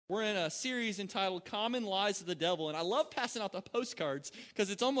We're in a series entitled Common Lies of the Devil, and I love passing out the postcards because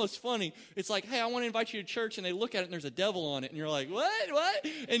it's almost funny. It's like, hey, I want to invite you to church, and they look at it, and there's a devil on it, and you're like, what?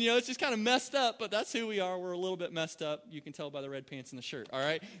 And, it's just kind of messed up, but that's who we are. We're a little bit messed up. You can tell by the red pants and the shirt, all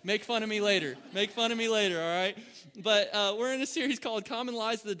right? Make fun of me later, all right? But we're in a series called Common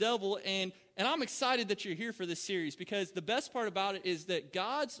Lies of the Devil, and I'm excited that you're here for this series because the best part about it is that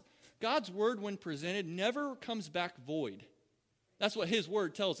God's word, when presented, never comes back void. That's what his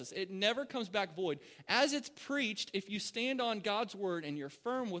word tells us. It never comes back void. As it's preached, if you stand on God's word and you're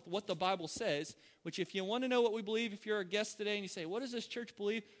firm with what the Bible says, which if you want to know what we believe, if you're a guest today and you say, what does this church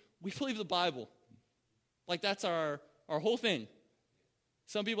believe? We believe the Bible. Like that's our whole thing.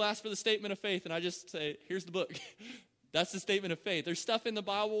 Some people ask for the statement of faith, and I just say, here's the book. That's the statement of faith. There's stuff in the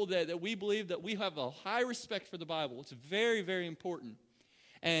Bible that we believe that we have a high respect for the Bible. It's very, very important.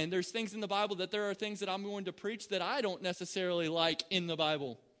 And there's things in the Bible that there are things that I'm going to preach that I don't necessarily like in the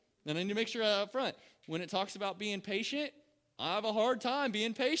Bible. And I need to make sure up front. When it talks about being patient, I have a hard time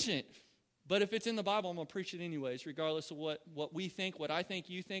being patient. But if it's in the Bible, I'm going to preach it anyways, regardless of what we think, what I think,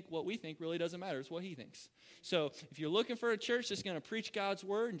 you think. What we think really doesn't matter. It's what he thinks. So if you're looking for a church that's going to preach God's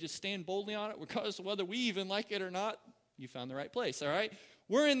word and just stand boldly on it, regardless of whether we even like it or not, you found the right place, all right?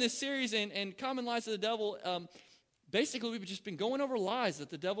 We're in this series, and Common Lies of the Devil. Basically, we've just been going over lies that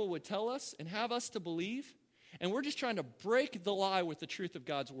the devil would tell us and have us to believe. And we're just trying to break the lie with the truth of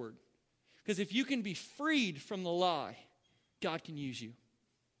God's word. Because if you can be freed from the lie, God can use you.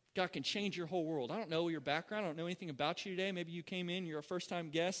 God can change your whole world. I don't know your background. I don't know anything about you today. Maybe you came in, you're a first-time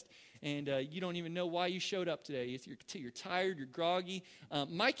guest, and you don't even know why you showed up today. You're tired, you're groggy.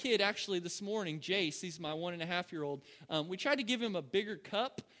 My kid actually this morning, Jace, he's my 1.5-year-old, we tried to give him a bigger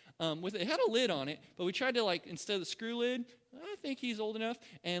cup. It had a lid on it, but we tried to, instead of the screw lid, I think he's old enough,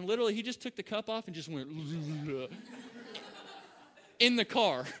 and literally he just took the cup off and just went in the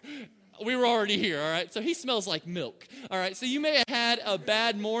car. We were already here, all right? So he smells like milk, all right? So you may have had a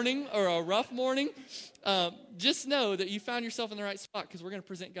bad morning or a rough morning. Just know that you found yourself in the right spot because we're going to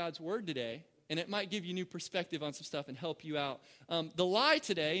present God's word today, and it might give you new perspective on some stuff and help you out. The lie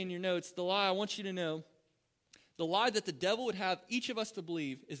today, in your notes, the lie I want you to know, the lie that the devil would have each of us to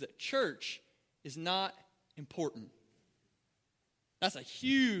believe is that church is not important. That's a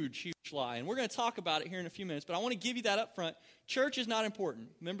huge, huge lie. And we're going to talk about it here in a few minutes, but I want to give you that up front. Church is not important.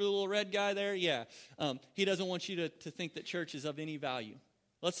 Remember the little red guy there? Yeah. He doesn't want you to think that church is of any value.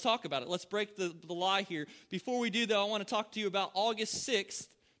 Let's talk about it. Let's break the lie here. Before we do, though, I want to talk to you about August 6th,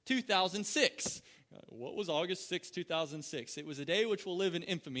 2006. What was August 6, 2006? It was a day which will live in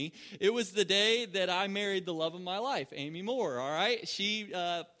infamy. It was the day that I married the love of my life, Amy Moore, all right? She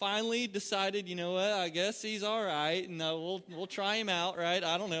finally decided, you know what, I guess he's all right, and we'll try him out, right?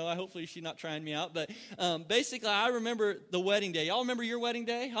 I don't know. Hopefully she's not trying me out. But basically, I remember the wedding day. Y'all remember your wedding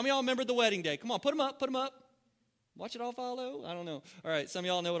day? How many of y'all remember the wedding day? Come on, put them up. Watch it all follow? I don't know. All right, some of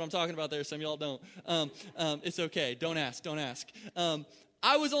y'all know what I'm talking about there. Some of y'all don't. It's okay. Don't ask.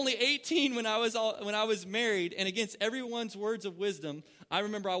 I was only 18 when I was married, and against everyone's words of wisdom, I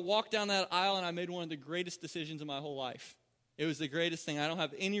remember I walked down that aisle and I made one of the greatest decisions of my whole life. It was the greatest thing. I don't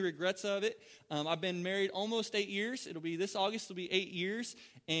have any regrets of it. I've been married almost 8 years. This August will be 8 years,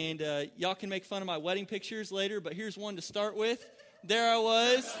 and y'all can make fun of my wedding pictures later, but here's one to start with. There I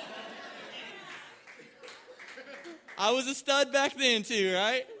was. I was a stud back then too,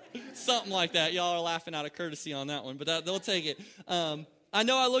 right? Something like that. Y'all are laughing out of courtesy on that one, but they'll take it. I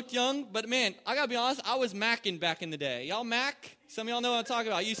know I looked young, but man, I got to be honest, I was macking back in the day. Y'all mack? Some of y'all know what I'm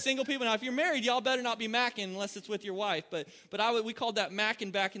talking about. You single people, now if you're married, y'all better not be macking unless it's with your wife. But we called that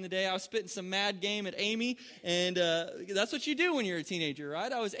macking back in the day. I was spitting some mad game at Amy, and that's what you do when you're a teenager,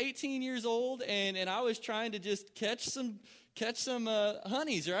 right? I was 18 years old, and I was trying to just catch some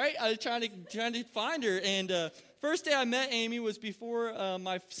honeys, right? I was trying to find her, and first day I met Amy was before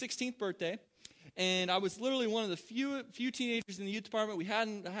my 16th birthday. And I was literally one of the few teenagers in the youth department. We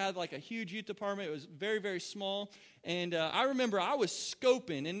hadn't had a huge youth department. It was very, very small. And I remember I was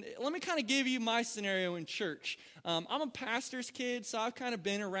scoping. And let me kind of give you my scenario in church. I'm a pastor's kid, so I've kind of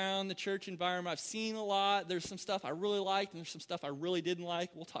been around the church environment. I've seen a lot. There's some stuff I really liked, and there's some stuff I really didn't like.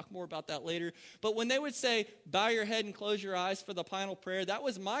 We'll talk more about that later. But when they would say, bow your head and close your eyes for the final prayer, that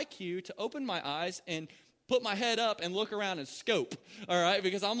was my cue to open my eyes and put my head up and look around and scope, all right?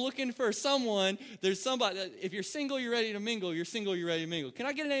 Because I'm looking for someone. There's somebody. If you're single, you're ready to mingle. You're single, you're ready to mingle. Can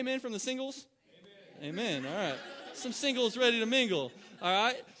I get an amen from the singles? Amen. All right. Some singles ready to mingle, all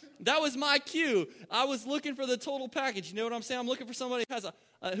right? That was my cue. I was looking for the total package. You know what I'm saying? I'm looking for somebody who has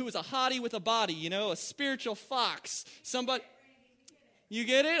who is a hottie with a body, a spiritual fox. Somebody. You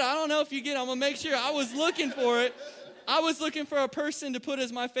get it? I don't know if you get it. I'm going to make sure. I was looking for it. I was looking for a person to put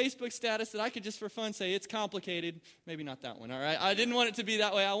as my Facebook status that I could just for fun say, it's complicated. Maybe not that one, all right? I didn't want it to be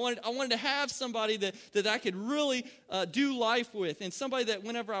that way. I wanted to have somebody that I could really do life with, and somebody that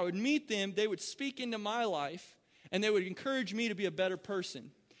whenever I would meet them, they would speak into my life, and they would encourage me to be a better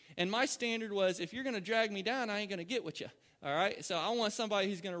person. And my standard was, if you're going to drag me down, I ain't going to get with you. All right, so I want somebody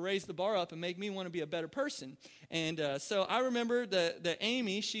who's going to raise the bar up and make me want to be a better person. And so I remember that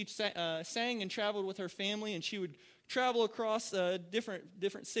Amy, she sang and traveled with her family, and she would travel across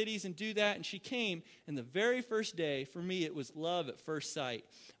different cities and do that. And she came, and the very first day, for me, it was love at first sight.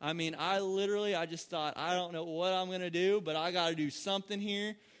 I mean, I just thought, I don't know what I'm going to do, but I got to do something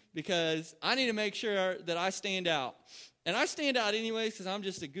here because I need to make sure that I stand out. And I stand out anyways because I'm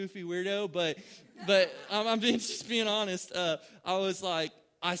just a goofy weirdo, but I'm just being honest. I was like,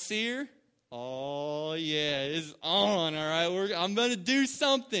 I see her. Oh, yeah, it's on, all right? I'm going to do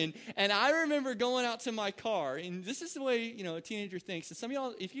something. And I remember going out to my car, and this is the way, a teenager thinks. And some of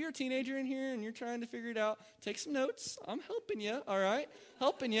y'all, if you're a teenager in here and you're trying to figure it out, take some notes. I'm helping you, all right?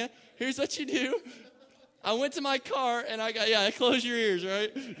 Helping you. Here's what you do. I went to my car, and close your ears,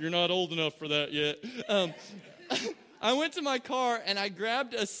 right? You're not old enough for that yet. I went to my car, and I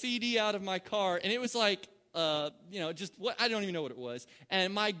grabbed a CD out of my car, and it was like, just what, I don't even know what it was.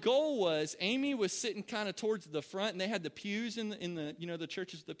 And my goal was, Amy was sitting kind of towards the front, and they had the pews in the the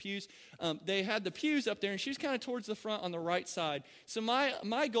churches, the pews. They had the pews up there, and she was kind of towards the front on the right side. So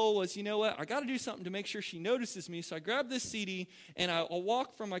my goal was, you know what, I got to do something to make sure she notices me. So I grabbed this CD, and I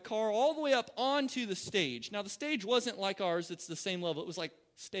walked from my car all the way up onto the stage. Now, the stage wasn't like ours. It's the same level. It was like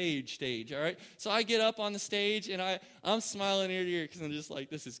stage, all right? So I get up on the stage, and I'm smiling ear to ear because I'm just like,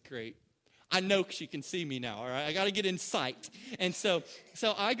 this is great. I know she can see me now, all right? I got to get in sight. And so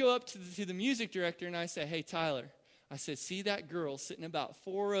I go up to the music director, and I say, hey, Tyler, I said, see that girl sitting about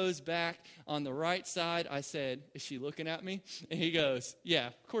 4 rows back on the right side? I said, is she looking at me? And he goes, yeah.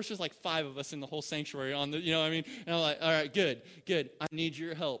 Of course, there's like 5 of us in the whole sanctuary on the, you know what I mean? And I'm like, all right, good. I need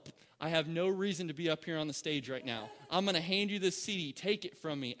your help. I have no reason to be up here on the stage right now. I'm going to hand you this CD. Take it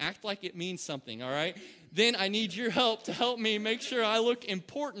from me. Act like it means something, all right? Then I need your help to help me make sure I look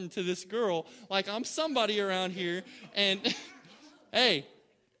important to this girl, like I'm somebody around here. And, hey,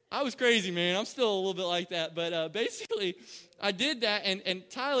 I was crazy, man. I'm still a little bit like that. But basically, I did that, and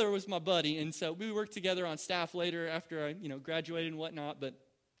Tyler was my buddy. And so we worked together on staff later after I graduated and whatnot. But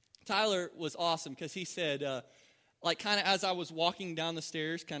Tyler was awesome because he said, kind of as I was walking down the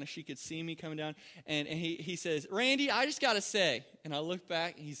stairs, kind of she could see me coming down. And he says, Randy, I just got to say. And I looked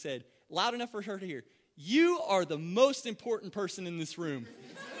back, and he said, loud enough for her to hear, you are the most important person in this room.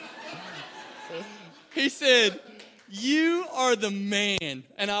 He said, you are the man.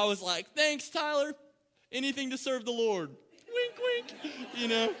 And I was like, thanks, Tyler. Anything to serve the Lord. Wink,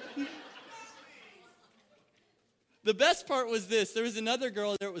 wink, The best part was this. There was another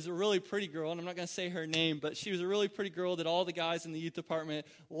girl there. It was a really pretty girl, and I'm not going to say her name, but she was a really pretty girl that all the guys in the youth department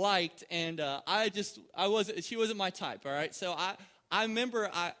liked, and she wasn't my type, all right? So I remember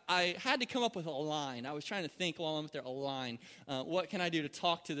I had to come up with a line. I was trying to think while I'm up there, a line. What can I do to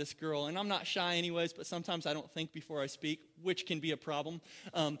talk to this girl? And I'm not shy anyways, but sometimes I don't think before I speak, which can be a problem.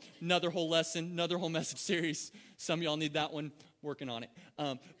 Another whole lesson, another whole message series. Some of y'all need that one, working on it.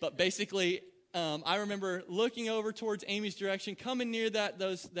 But basically, I remember looking over towards Amy's direction, coming near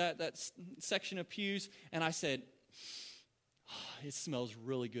that section of pews, and I said, oh, it smells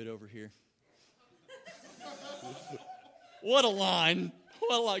really good over here. What a line.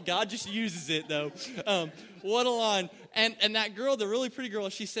 God just uses it, though. What a line. And that girl, the really pretty girl,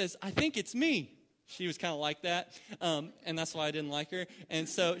 she says, I think it's me. She was kind of like that, and that's why I didn't like her. And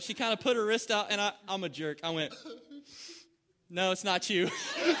so she kind of put her wrist out, and I'm a jerk. I went, no, it's not you.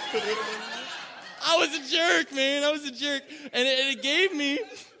 I was a jerk, man. I was a jerk. And it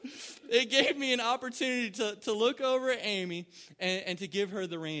gave me an opportunity to look over at Amy and to give her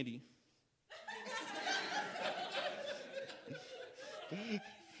the Randy.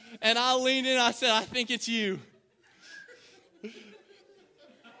 And I leaned in, I said, I think it's you.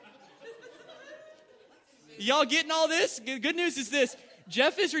 Y'all getting all this? Good news is this.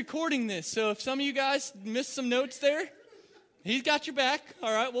 Jeff is recording this, so if some of you guys missed some notes there, he's got your back.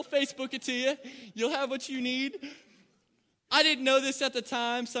 All right, we'll Facebook it to you. You'll have what you need. I didn't know this at the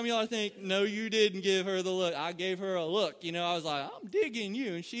time. Some of y'all think, no, you didn't give her the look. I gave her a look. I was like, I'm digging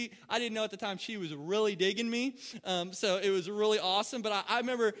you. And I didn't know at the time she was really digging me. So it was really awesome. But I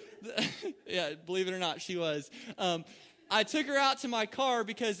remember, yeah, believe it or not, she was. I took her out to my car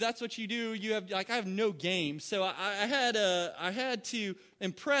because that's what you do. I have no game. So I had to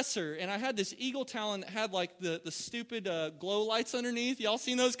impress her. And I had this Eagle Talon that had like the stupid glow lights underneath. Y'all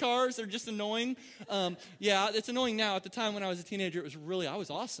seen those cars? They're just annoying. Yeah, it's annoying now. At the time when I was a teenager, I was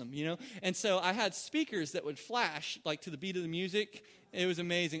awesome, And so I had speakers that would flash like to the beat of the music. It was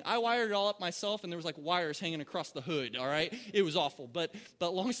amazing. I wired it all up myself, and there was like wires hanging across the hood, all right? It was awful. But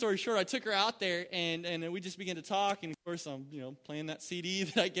long story short, I took her out there, and we just began to talk. And, of course, I'm, playing that CD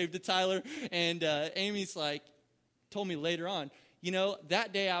that I gave to Tyler. And Amy's like, told me later on,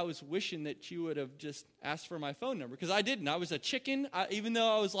 that day I was wishing that you would have just asked for my phone number. Because I didn't. I was a chicken. Even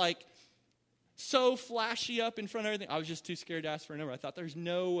though I was like so flashy up in front of everything, I was just too scared to ask for a number. I thought there's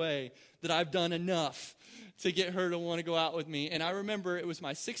no way that I've done enough to get her to want to go out with me. And I remember it was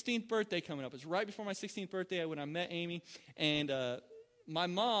my 16th birthday coming up. It was right before my 16th birthday when I met Amy. And my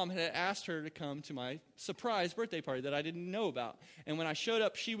mom had asked her to come to my surprise birthday party that I didn't know about. And when I showed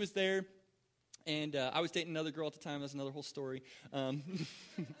up, she was there. And I was dating another girl at the time. That's another whole story.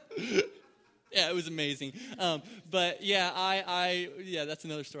 Yeah, it was amazing. But yeah, that's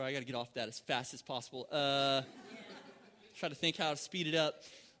another story. I got to get off that as fast as possible. Try to think how to speed it up.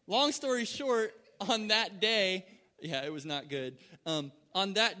 Long story short, on that day, yeah, it was not good.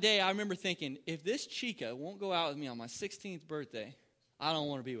 On that day, I remember thinking, if this chica won't go out with me on my 16th birthday, I don't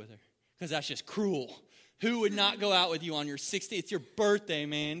want to be with her because that's just cruel. Who would not go out with you on your 16th? It's your birthday,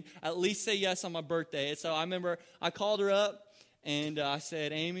 man. At least say yes on my birthday. And so I remember I called her up and I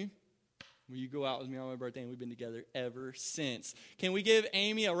said, Amy, will you go out with me on my birthday? And we've been together ever since. Can we give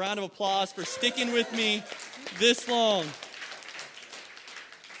Amy a round of applause for sticking with me this long?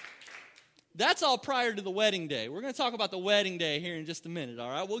 That's all prior to the wedding day. We're going to talk about the wedding day here in just a minute, all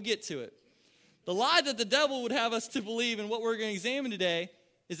right? We'll get to it. The lie that the devil would have us to believe and what we're going to examine today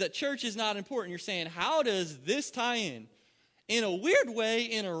is that church is not important. You're saying, how does this tie in? In a weird way,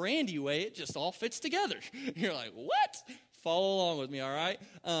 in a Randy way, it just all fits together. You're like, what? Follow along with me, all right?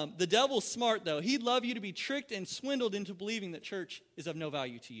 The devil's smart, though. He'd love you to be tricked and swindled into believing that church is of no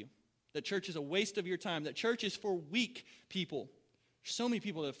value to you, that church is a waste of your time, that church is for weak people. There's so many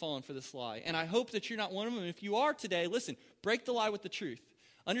people that have fallen for this lie, and I hope that you're not one of them. If you are today, listen, break the lie with the truth.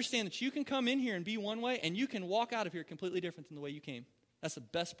 Understand that you can come in here and be one way, and you can walk out of here completely different than the way you came. That's the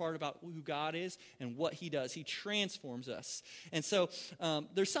best part about who God is and what he does. He transforms us. And so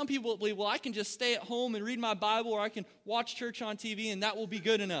there's some people that believe, well, I can just stay at home and read my Bible, or I can watch church on TV, and that will be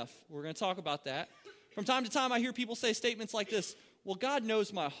good enough. We're going to talk about that. From time to time, I hear people say statements like this, well, God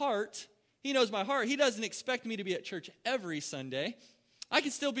knows my heart. He knows my heart. He doesn't expect me to be at church every Sunday. I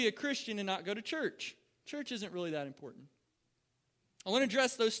can still be a Christian and not go to church. Church isn't really that important. I want to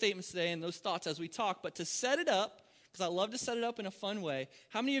address those statements today and those thoughts as we talk, but to set it up, because I love to set it up in a fun way,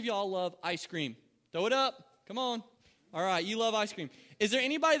 how many of y'all love ice cream? Throw it up. Come on. All right, you love ice cream. Is there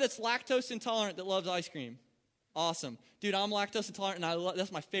anybody that's lactose intolerant that loves ice cream? Awesome. Dude, I'm lactose intolerant, and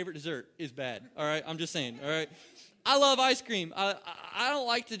that's my favorite dessert is bad. All right, I'm just saying. All right. I love ice cream. I don't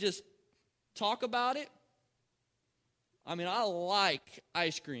like to just talk about it. I mean, I like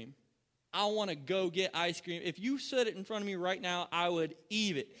ice cream. I want to go get ice cream. If you set it in front of me right now, I would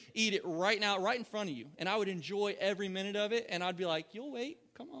eat it right now, right in front of you. And I would enjoy every minute of it. And I'd be like, you'll wait.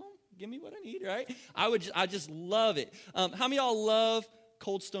 Come on. Give me what I need, right? I just love it. How many of y'all love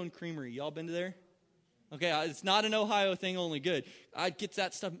Cold Stone Creamery? Y'all been to there? Okay, it's not an Ohio thing only. Good. I get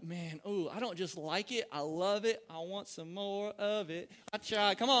that stuff. Man, I don't just like it. I love it. I want some more of it. I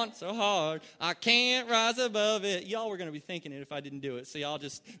try. Come on. So hard. I can't rise above it. Y'all were going to be thinking it if I didn't do it. So y'all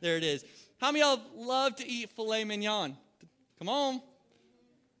just, there it is. How many of y'all love to eat filet mignon? Come on.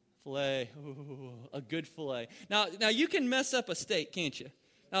 Filet. Ooh, a good filet. Now you can mess up a steak, can't you?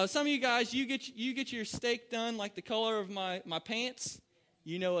 Now, some of you guys, you get your steak done like the color of my pants,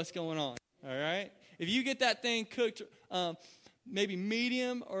 you know what's going on. All right? If you get that thing cooked maybe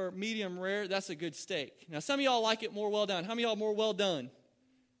medium or medium rare, that's a good steak. Now, some of y'all like it more well done. How many of y'all more well done?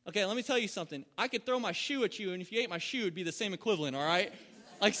 Okay, let me tell you something. I could throw my shoe at you, and if you ate my shoe, it'd be the same equivalent, all right?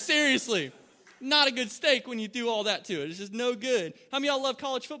 Like, seriously, not a good steak when you do all that to it. It's just no good. How many of y'all love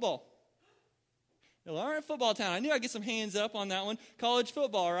college football? Well, all right, football town. I knew I'd get some hands up on that one. College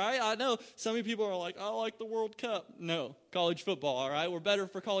football, right? I know some of you people are like, I like the World Cup. No, college football, all right? We're better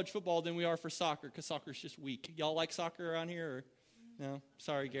for college football than we are for soccer because soccer's just weak. Y'all like soccer around here? Or? No?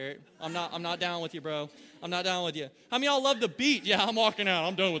 Sorry, Garrett. I'm not down with you, bro. I'm not down with you. How many of y'all love the beach? Yeah, I'm walking out.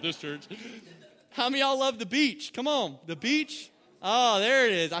 I'm done with this church. How many of y'all love the beach? Come on. The beach? Oh, there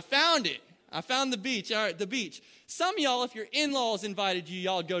it is. I found it. I found the beach. All right, the beach. Some of y'all, if your in-laws invited you,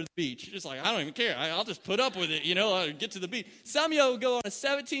 y'all would go to the beach. You're just like, I don't even care. I'll just put up with it, get to the beach. Some of y'all would go on a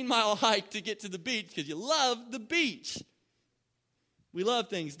 17-mile hike to get to the beach because you love the beach. We love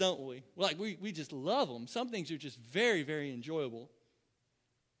things, don't we? We just love them. Some things are just very, very enjoyable.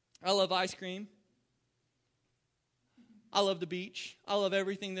 I love ice cream. I love the beach. I love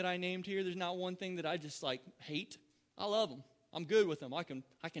everything that I named here. There's not one thing that I just hate. I love them. I'm good with them. I can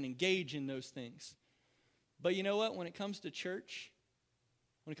engage in those things. But you know what? When it comes to church,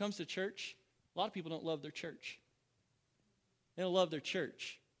 a lot of people don't love their church. They don't love their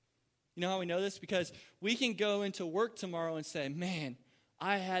church. You know how we know this? Because we can go into work tomorrow and say, man,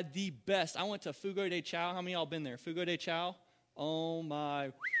 I had the best. I went to Fogo de Chao. How many of y'all been there? Fogo de Chao? Oh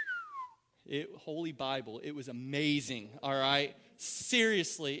my, Holy Bible. It was amazing, all right?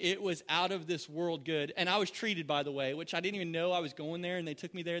 Seriously, it was out of this world good. And I was treated, by the way, which I didn't even know I was going there, and they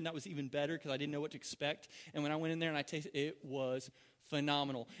took me there, and that was even better because I didn't know what to expect. And when I went in there and I tasted it, was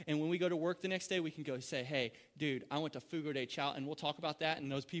phenomenal. And when we go to work the next day, we can go say, hey, dude, I went to Fogo de Chao, and we'll talk about that. And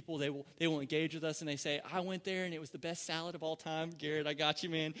those people, they will engage with us, and they say, I went there, and it was the best salad of all time. Garrett, I got you,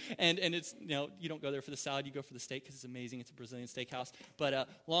 man. And it's, you don't go there for the salad. You go for the steak because it's amazing. It's a Brazilian steakhouse. But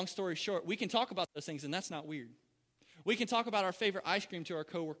long story short, we can talk about those things, and that's not weird. We can talk about our favorite ice cream to our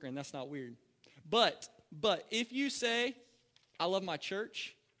coworker, and that's not weird. But if you say, I love my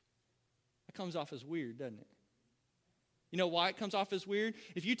church, that comes off as weird, doesn't it? You know why it comes off as weird?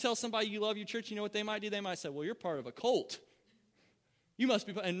 If you tell somebody you love your church, you know what they might do? They might say, well, you're part of a cult. You must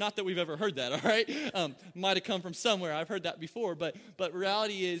be, and not that we've ever heard that, all right? Might have come from somewhere. I've heard that before. But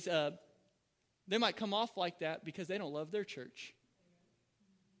reality is they might come off like that because they don't love their church.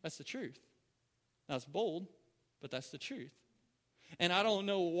 That's the truth. That's bold, but that's the truth. And I don't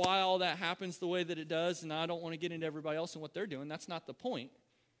know why all that happens the way that it does, and I don't want to get into everybody else and what they're doing. That's not the point.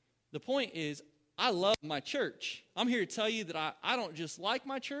 The point is, I love my church. I'm here to tell you that I don't just like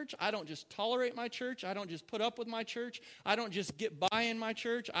my church. I don't just tolerate my church. I don't just put up with my church. I don't just get by in my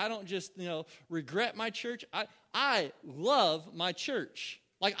church. I don't just, regret my church. I love my church.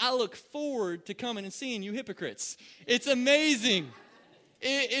 I look forward to coming and seeing you hypocrites. It's amazing.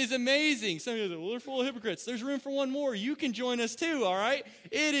 It is amazing. Some of you are like, well, they're full of hypocrites. There's room for one more. You can join us too, all right?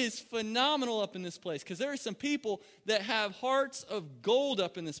 It is phenomenal up in this place because there are some people that have hearts of gold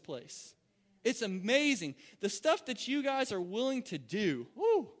up in this place. It's amazing. The stuff that you guys are willing to do.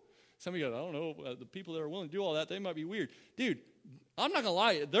 Woo! Some of you go, I don't know, the people that are willing to do all that, they might be weird. Dude, I'm not going to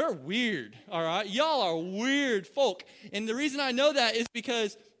lie, they're weird, all right? Y'all are weird folk. And the reason I know that is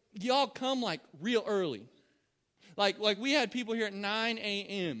because y'all come real early. Like we had people here at 9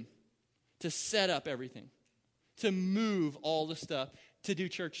 a.m. to set up everything, to move all the stuff, to do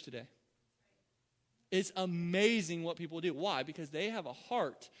church today. It's amazing what people do. Why? Because they have a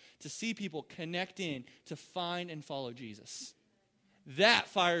heart to see people connect in, to find and follow Jesus. That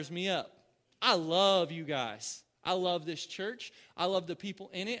fires me up. I love you guys. I love this church. I love the people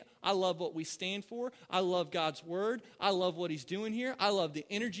in it. I love what we stand for. I love God's word. I love what he's doing here. I love the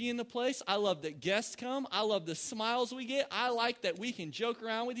energy in the place. I love that guests come. I love the smiles we get. I like that we can joke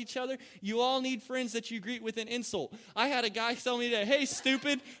around with each other. You all need friends that you greet with an insult. I had a guy tell me today, hey,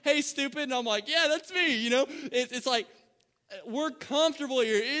 stupid. And I'm like, yeah, that's me. It's like we're comfortable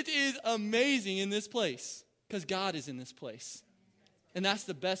here. It is amazing in this place because God is in this place. And that's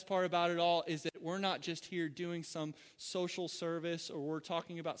the best part about it all is that we're not just here doing some social service or we're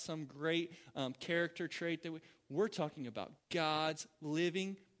talking about some great character trait. We're talking about God's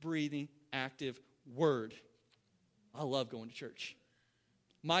living, breathing, active word. I love going to church.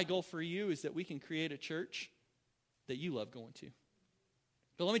 My goal for you is that we can create a church that you love going to.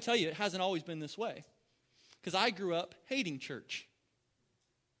 But let me tell you, it hasn't always been this way. Because I grew up hating church.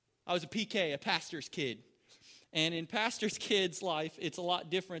 I was a PK, a pastor's kid. And in pastor's kid's life, it's a lot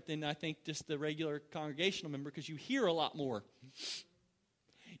different than I think just the regular congregational member because you hear a lot more.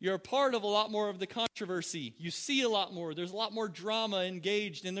 You're a part of a lot more of the controversy. You see a lot more. There's a lot more drama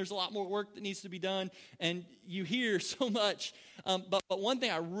engaged, and there's a lot more work that needs to be done, and you hear so much. But one thing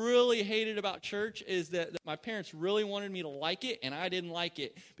I really hated about church is that my parents really wanted me to like it, and I didn't like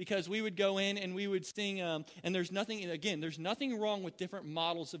it because we would go in and we would sing, and there's nothing wrong with different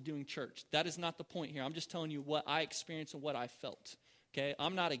models of doing church. That is not the point here. I'm just telling you what I experienced and what I felt. Okay,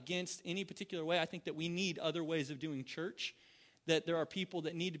 I'm not against any particular way. I think that we need other ways of doing church, that there are people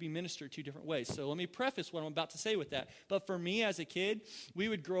that need to be ministered to different ways. So let me preface what I'm about to say with that. But for me as a kid, we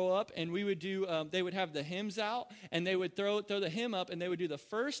would grow up and we would do, they would have the hymns out and they would throw the hymn up and they would do the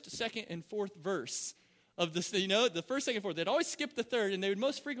first, second, and fourth verse of this, the first, second, fourth. They'd always skip the third, and they would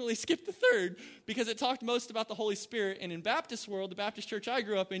most frequently skip the third because it talked most about the Holy Spirit. And in Baptist world, the Baptist church I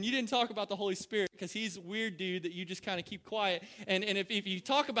grew up in, you didn't talk about the Holy Spirit because he's a weird dude that you just kind of keep quiet. And if you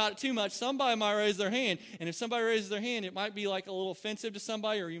talk about it too much, somebody might raise their hand. And if somebody raises their hand, it might be like a little offensive to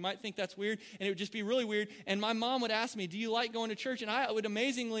somebody, or you might think that's weird, and it would just be really weird. And my mom would ask me, do you like going to church? And I would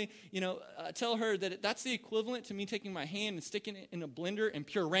amazingly, tell her that that's the equivalent to me taking my hand and sticking it in a blender and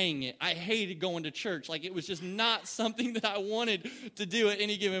pureeing it. I hated going to church. Like, it was just not something that I wanted to do at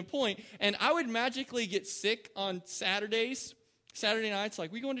any given point. And I would magically get sick on Saturday nights,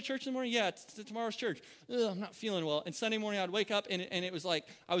 like, we going to church in the morning? Yeah, it's tomorrow's church. Ugh, I'm not feeling well. And Sunday morning I'd wake up and it was like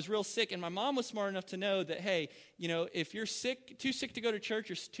I was real sick. And my mom was smart enough to know that, hey, if you're too sick to go to church,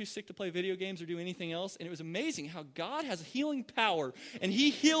 you're too sick to play video games or do anything else. And it was amazing how God has healing power. And he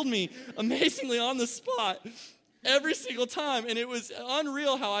healed me amazingly on the spot every single time. And it was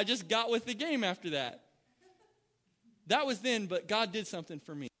unreal how I just got with the game after that. That was then, but God did something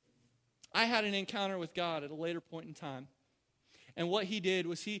for me. I had an encounter with God at a later point in time. And what he did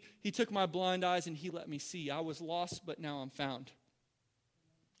was he took my blind eyes and he let me see. I was lost, but now I'm found.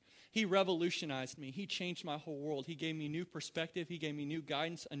 He revolutionized me. He changed my whole world. He gave me new perspective. He gave me new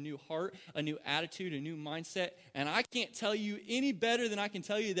guidance, a new heart, a new attitude, a new mindset. And I can't tell you any better than I can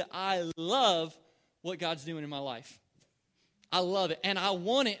tell you that I love what God's doing in my life. I love it. And I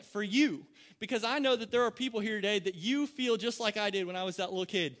want it for you. Because I know that there are people here today that you feel just like I did when I was that little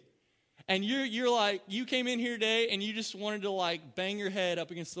kid. And you're like, you came in here today and you just wanted to like bang your head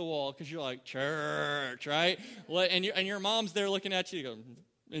up against the wall because you're like, church, right? And your mom's there looking at you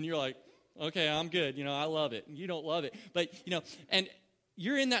and you're like, okay, I'm good. I love it. And you don't love it. But, and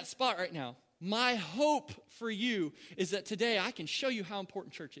you're in that spot right now. My hope for you is that today I can show you how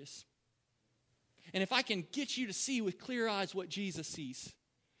important church is. And if I can get you to see with clear eyes what Jesus sees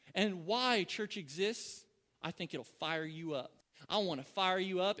and why church exists, I think it'll fire you up. I want to fire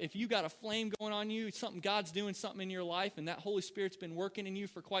you up. If you got a flame going on you, something God's doing something in your life and that Holy Spirit's been working in you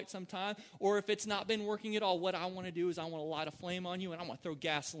for quite some time, or if it's not been working at all, what I want to do is I want to light a flame on you and I want to throw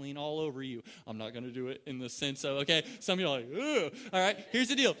gasoline all over you. I'm not going to do it in the sense of, okay, some of you are like, ugh. All right, here's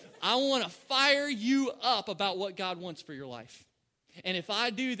the deal. I want to fire you up about what God wants for your life. And if I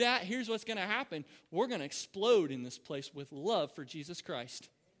do that, here's what's going to happen. We're going to explode in this place with love for Jesus Christ.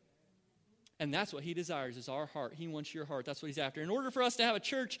 And that's what he desires, is our heart. He wants your heart. That's what he's after. In order for us to have a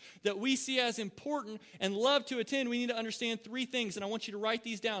church that we see as important and love to attend, we need to understand three things, and I want you to write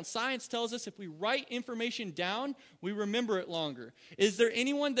these down. Science tells us if we write information down, we remember it longer. Is there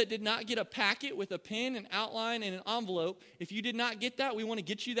anyone that did not get a packet with a pen, an outline, and an envelope? If you did not get that, we want to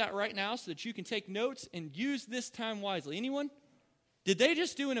get you that right now so that you can take notes and use this time wisely. Anyone? Did they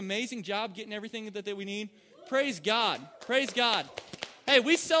just do an amazing job getting everything that we need? Praise God. Praise God. Hey,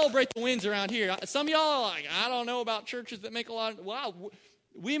 we celebrate the wins around here. Some of y'all are like, I don't know about churches that make a lot of, wow,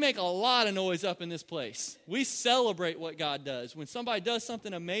 we make a lot of noise up in this place. We celebrate what God does. When somebody does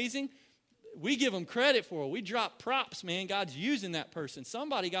something amazing, we give them credit for it. We drop props, man. God's using that person.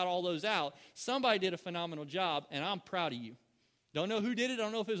 Somebody got all those out. Somebody did a phenomenal job, and I'm proud of you. Don't know who did it.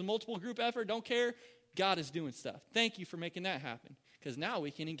 Don't know if it was a multiple group effort. Don't care. God is doing stuff. Thank you for making that happen, because now we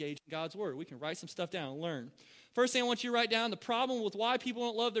can engage in God's word. We can write some stuff down and learn. First thing I want you to write down, the problem with why people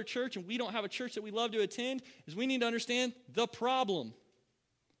don't love their church and we don't have a church that we love to attend is we need to understand the problem.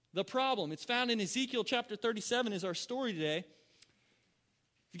 The problem. It's found in Ezekiel chapter 37 is our story today. If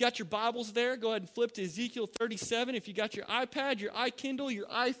you got your Bibles there, go ahead and flip to Ezekiel 37. If you got your iPad, your iKindle, your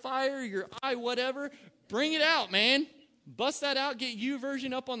iFire, your iWhatever, bring it out, man. Bust that out, get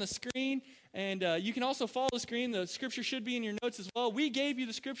YouVersion up on the screen. And you can also follow the screen. The scripture should be in your notes as well. We gave you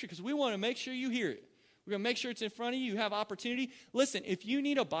the scripture because we want to make sure you hear it. We're going to make sure it's in front of you. You have opportunity. Listen, if you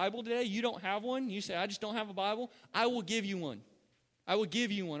need a Bible today, you don't have one, you say, I just don't have a Bible, I will give you one. I will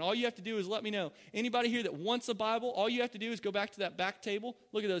give you one. All you have to do is let me know. Anybody here that wants a Bible, all you have to do is go back to that back table.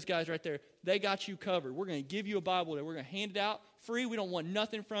 Look at those guys right there. They got you covered. We're going to give you a Bible today. We're going to hand it out free. We don't want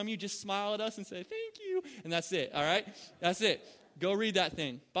nothing from you. Just smile at us and say, thank you. And that's it, all right? That's it. Go read that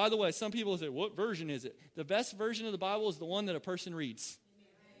thing. By the way, some people say, what version is it? The best version of the Bible is the one that a person reads.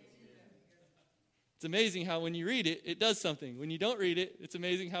 It's amazing how when you read it, it does something. When you don't read it, it's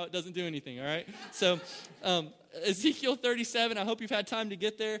amazing how it doesn't do anything, all right? So Ezekiel 37, I hope you've had time to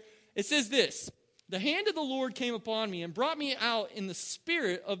get there. It says this, the hand of the Lord came upon me and brought me out in the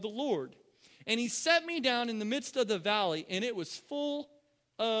spirit of the Lord. And he set me down in the midst of the valley, and it was full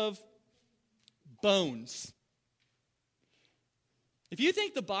of bones. If you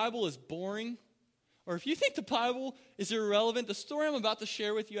think the Bible is boring, or if you think the Bible is irrelevant, the story I'm about to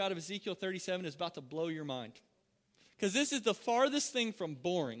share with you out of Ezekiel 37 is about to blow your mind. because this is the farthest thing from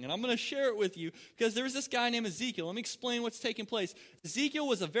boring. And I'm going to share it with you because there was this guy named Ezekiel. Let me explain what's taking place. Ezekiel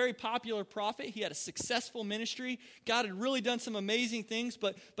was a very popular prophet. He had a successful ministry. God had really done some amazing things.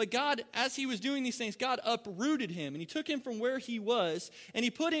 But God, as he was doing these things, God uprooted him. And he took him from where he was, and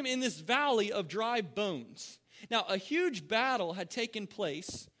he put him in this valley of dry bones. Now, a huge battle had taken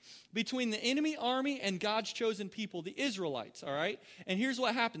place between the enemy army and God's chosen people, the Israelites, all right? And here's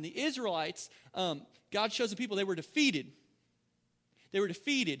what happened. The Israelites, God's chosen people, they were defeated. They were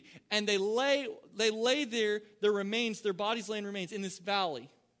defeated, and they lay their remains, their bodies lay in remains in this valley.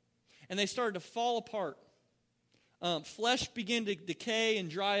 And they started to fall apart. Flesh began to decay and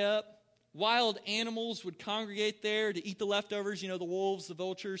dry up. Wild animals would congregate there to eat the leftovers, the wolves, the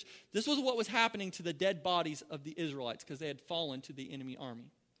vultures. This was what was happening to the dead bodies of the Israelites because they had fallen to the enemy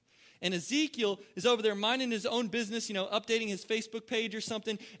army. And Ezekiel is over there minding his own business, updating his Facebook page or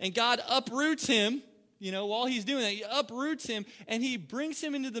something, and God uproots him, while he's doing that. He uproots him, and he brings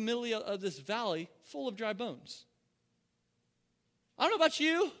him into the middle of this valley full of dry bones. I don't know about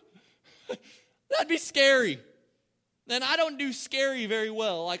you. That'd be scary. And I don't do scary very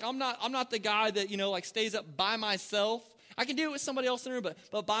well. Like, I'm not the guy that, stays up by myself. I can do it with somebody else in the room,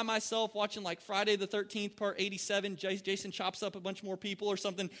 but by myself watching like Friday the 13th, part 87, Jason chops up a bunch more people or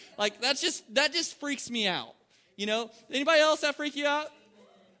something. Like, that just freaks me out. Anybody else that freak you out?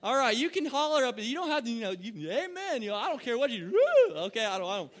 All right, you can holler up, but you don't have to, amen. I don't care what you do. Okay, I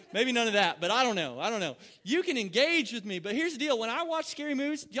don't, maybe none of that, but I don't know. You can engage with me, but here's the deal. When I watch scary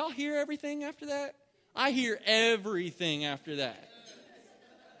movies, y'all hear everything after that? I hear everything after that.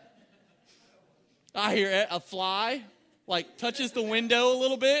 I hear a fly, touches the window a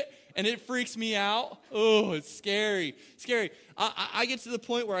little bit, and it freaks me out. Oh, it's scary. Scary. I get to the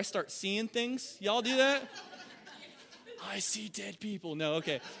point where I start seeing things. Y'all do that? I see dead people. No,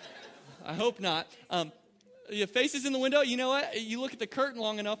 okay. I hope not. Your face is in the window. You know what? You look at the curtain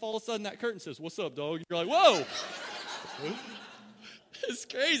long enough, all of a sudden that curtain says, "What's up, dog?" You're like, whoa. It's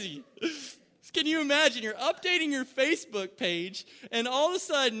crazy. Can you imagine? You're updating your Facebook page, and all of a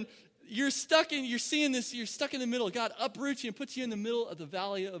sudden, you're stuck in the middle. God uproots you and puts you in the middle of the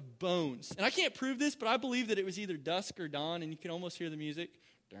valley of bones. And I can't prove this, but I believe that it was either dusk or dawn, and you can almost hear the music.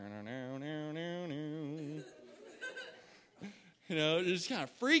 It's kind of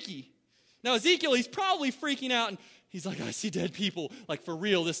freaky. Now, Ezekiel, he's probably freaking out, and he's like, I see dead people, for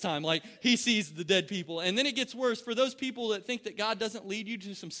real this time. He sees the dead people. And then it gets worse. For those people that think that God doesn't lead you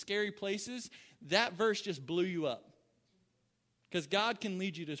to some scary places, that verse just blew you up. Because God can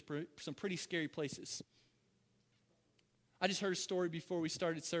lead you to some pretty scary places. I just heard a story before we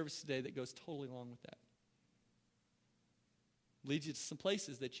started service today that goes totally along with that. Leads you to some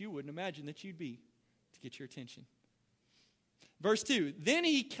places that you wouldn't imagine that you'd be to get your attention. Verse 2, then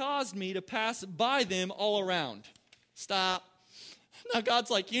he caused me to pass by them all around. Stop. Now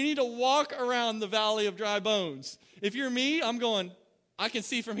God's like, you need to walk around the valley of dry bones. If you're me, I'm going, I can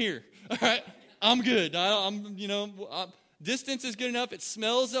see from here. All right, I'm good. Distance is good enough. It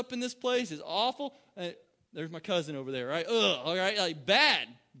smells up in this place. It's awful. There's my cousin over there, right? Ugh, all right, bad.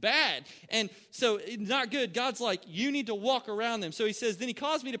 And so it's not good. God's like, you need to walk around them. So he says, then he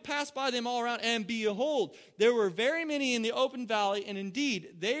caused me to pass by them all around, and behold, there were very many in the open valley, and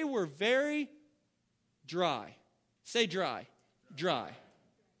indeed, they were very dry. Say dry. Dry.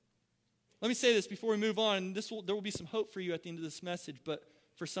 Let me say this before we move on, and there will be some hope for you at the end of this message, but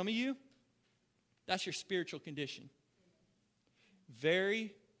for some of you, that's your spiritual condition.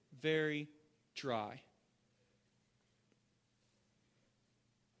 Very, very dry.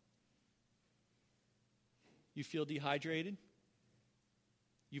 You feel dehydrated.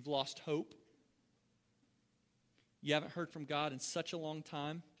 You've lost hope. You haven't heard from God in such a long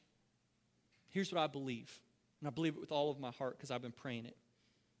time. Here's what I believe, and I believe it with all of my heart because I've been praying it.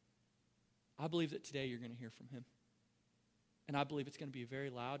 I believe that today you're going to hear from him. And I believe it's going to be very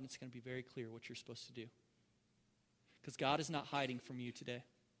loud and it's going to be very clear what you're supposed to do. Because God is not hiding from you today.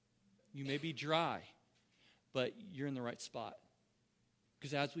 You may be dry, but you're in the right spot.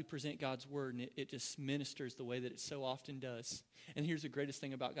 Because as we present God's word, and it just ministers the way that it so often does. And here's the greatest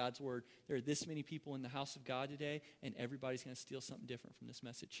thing about God's word. There are this many people in the house of God today, and everybody's going to steal something different from this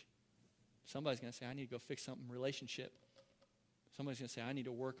message. Somebody's going to say, I need to go fix something in relationship. Somebody's going to say, I need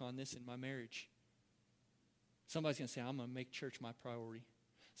to work on this in my marriage. Somebody's going to say, I'm going to make church my priority.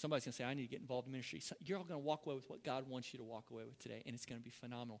 Somebody's going to say, I need to get involved in ministry. So you're all going to walk away with what God wants you to walk away with today, and it's going to be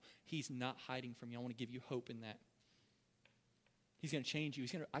phenomenal. He's not hiding from you. I want to give you hope in that. He's going to change you.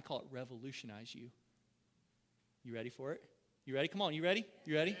 I call it revolutionize you. You ready for it? You ready? Come on, you ready?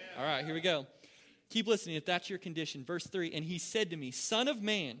 You ready? Yeah. All right, here we go. Keep listening if that's your condition. Verse 3, and he said to me, Son of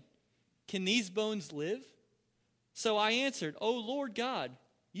man, can these bones live? So I answered, "Oh, Lord God,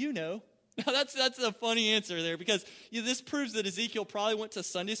 you know." Now that's a funny answer there, because this proves that Ezekiel probably went to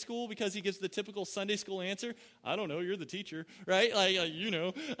Sunday school, because he gives the typical Sunday school answer. "I don't know, you're the teacher," right? Like you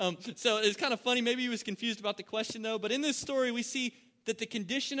know. So it's kind of funny. Maybe he was confused about the question, though. But in this story, we see that the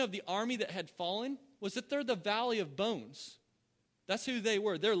condition of the army that had fallen was that they're the valley of bones. That's who they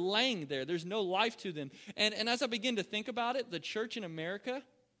were. They're laying there. There's no life to them. And as I begin to think about it, the church in America,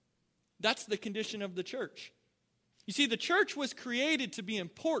 that's the condition of the church. You see, the church was created to be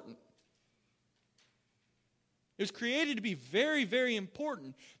important. It was created to be very, very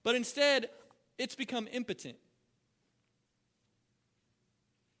important. But instead, it's become impotent.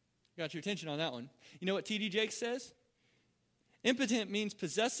 Got your attention on that one. You know what T.D. Jakes says? Impotent means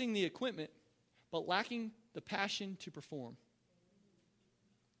possessing the equipment, but lacking the passion to perform.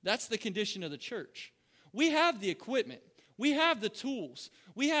 That's the condition of the church. We have the equipment. We have the tools.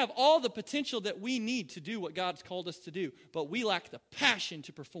 We have all the potential that we need to do what God's called us to do, but we lack the passion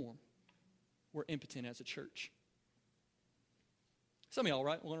to perform. We're impotent as a church. Some of y'all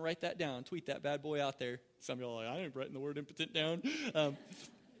want to write that down, tweet that bad boy out there. Some of y'all are like, "I ain't writing the word impotent down."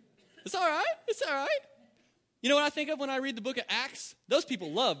 It's all right. It's all right. You know what I think of when I read the book of Acts? Those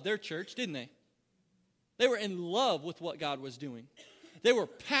people loved their church, didn't they? They were in love with what God was doing. They were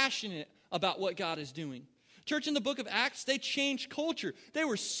passionate about what God is doing. Church in the book of Acts, they changed culture. They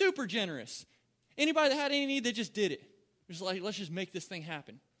were super generous. Anybody that had any need, they just did it. It was like, let's just make this thing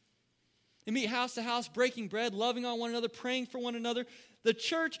happen. They meet house to house, breaking bread, loving on one another, praying for one another. The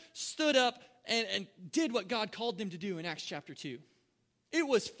church stood up and did what God called them to do in Acts chapter 2. It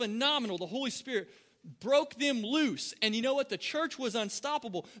was phenomenal. The Holy Spirit broke them loose. And you know what? The church was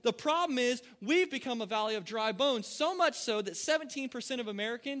unstoppable. The problem is we've become a valley of dry bones, so much so that 17% of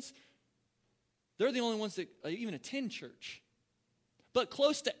Americans, they're the only ones that even attend church. But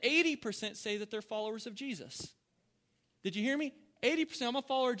close to 80% say that they're followers of Jesus. Did you hear me? 80%, I'm a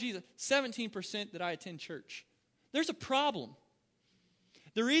follower of Jesus. 17% that I attend church. There's a problem.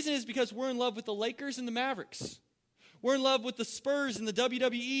 The reason is because we're in love with the Lakers and the Mavericks. We're in love with the Spurs and the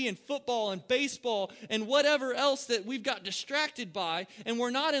WWE and football and baseball and whatever else that we've got distracted by, and we're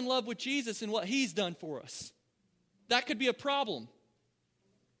not in love with Jesus and what He's done for us. That could be a problem.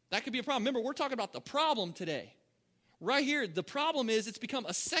 That could be a problem. Remember, we're talking about the problem today. Right here, the problem is it's become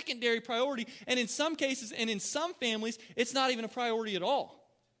a secondary priority, and in some cases and in some families, it's not even a priority at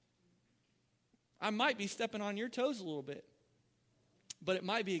all. I might be stepping on your toes a little bit, but it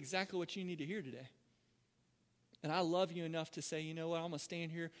might be exactly what you need to hear today. And I love you enough to say, you know what, I'm going to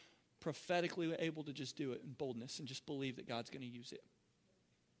stand here prophetically able to just do it in boldness and just believe that God's going to use it.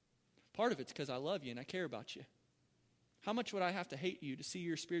 Part of it's because I love you and I care about you. How much would I have to hate you to see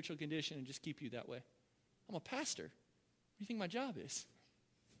your spiritual condition and just keep you that way? I'm a pastor. What do you think my job is?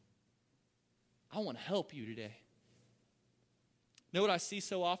 I want to help you today. Know what I see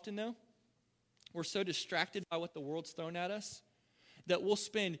so often, though? We're so distracted by what the world's thrown at us that we'll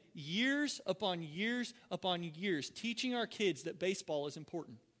spend years upon years upon years teaching our kids that baseball is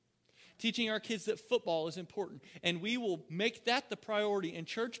important, teaching our kids that football is important, and we will make that the priority, and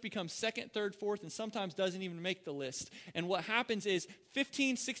church becomes second, third, fourth, and sometimes doesn't even make the list. And what happens is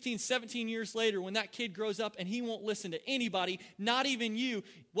 15, 16, 17 years later, when that kid grows up and he won't listen to anybody, not even you,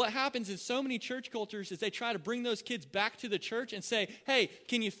 what happens in so many church cultures is they try to bring those kids back to the church and say, "Hey,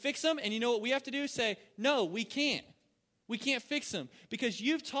 can you fix them?" And you know what we have to do? Say, "No, we can't. We can't fix them," because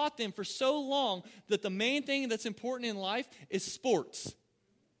you've taught them for so long that the main thing that's important in life is sports.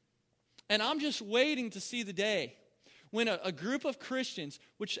 And I'm just waiting to see the day when a group of Christians,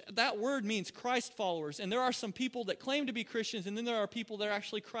 which that word means Christ followers, and there are some people that claim to be Christians, and then there are people that are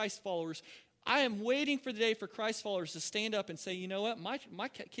actually Christ followers. I am waiting for the day for Christ followers to stand up and say, "You know what, my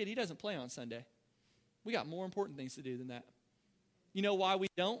kid, he doesn't play on Sunday. We got more important things to do than that." You know why we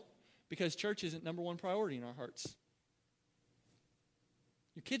don't? Because church isn't number one priority in our hearts.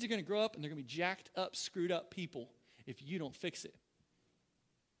 Your kids are going to grow up and they're going to be jacked up, screwed up people if you don't fix it.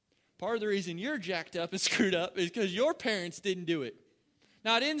 Part of the reason you're jacked up and screwed up is because your parents didn't do it.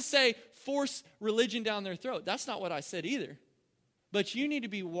 Now, I didn't say force religion down their throat. That's not what I said either. But you need to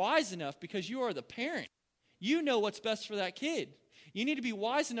be wise enough, because you are the parent. You know what's best for that kid. You need to be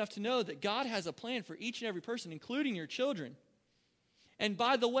wise enough to know that God has a plan for each and every person, including your children. And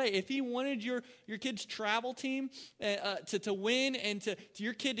by the way, if He wanted your kid's travel team to win and to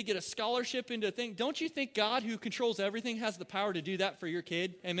your kid to get a scholarship into a thing, don't you think God, who controls everything, has the power to do that for your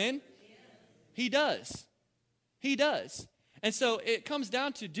kid? Amen? Yeah. He does. He does. And so it comes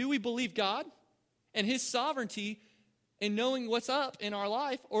down to, do we believe God and His sovereignty in knowing what's up in our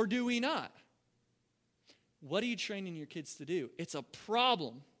life, or do we not? What are you training your kids to do? It's a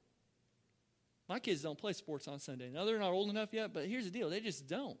problem. My kids don't play sports on Sunday. Now, they're not old enough yet, but here's the deal. They just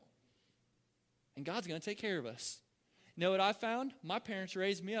don't. And God's going to take care of us. You know what I found? My parents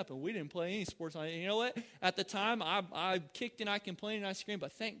raised me up, and we didn't play any sports on it. You know what? At the time, I kicked and I complained and I screamed,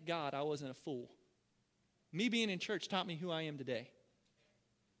 but thank God I wasn't a fool. Me being in church taught me who I am today.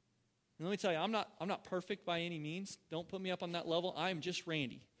 And let me tell you, I'm not perfect by any means. Don't put me up on that level. I am just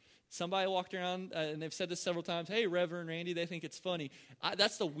Randy. Somebody walked around, and they've said this several times, hey, Reverend Randy, they think it's funny.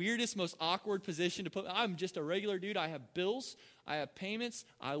 That's the weirdest, most awkward position to put. I'm just a regular dude. I have bills. I have payments.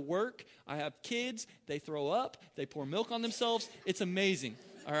 I work. I have kids. They throw up. They pour milk on themselves. It's amazing,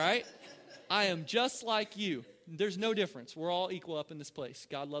 all right? I am just like you. There's no difference. We're all equal up in this place.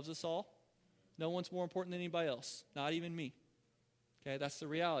 God loves us all. No one's more important than anybody else, not even me. Okay, that's the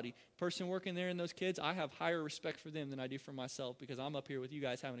reality. Person working there and those kids, I have higher respect for them than I do for myself because I'm up here with you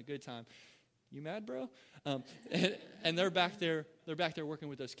guys having a good time. You mad, bro? And they're back there working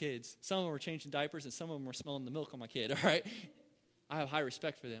with those kids. Some of them are changing diapers and some of them are smelling the milk on my kid, all right? I have high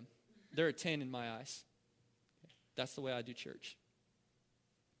respect for them. They're a 10 in my eyes. That's the way I do church.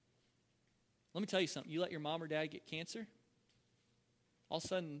 Let me tell you something. You let your mom or dad get cancer, all of a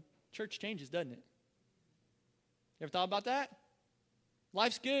sudden, church changes, doesn't it? You ever thought about that?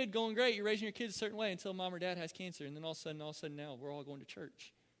 Life's good, going great. You're raising your kids a certain way until mom or dad has cancer. And then all of a sudden now, we're all going to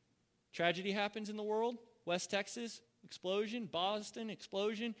church. Tragedy happens in the world. West Texas, explosion. Boston,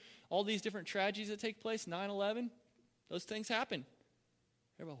 explosion. All these different tragedies that take place. 9/11. Those things happen.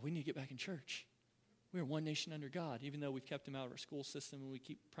 Everybody, we need to get back in church. We're one nation under God, even though we've kept him out of our school system and we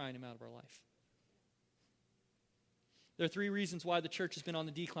keep prying him out of our life. There are 3 reasons why the church has been on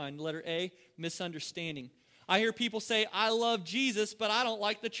the decline. Letter A, misunderstanding. I hear people say, I love Jesus, but I don't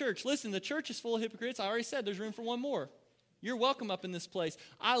like the church. Listen, the church is full of hypocrites. I already said there's room for one more. You're welcome up in this place.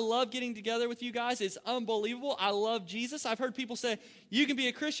 I love getting together with you guys. It's unbelievable. I love Jesus. I've heard people say, you can be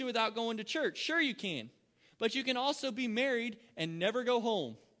a Christian without going to church. Sure you can. But you can also be married and never go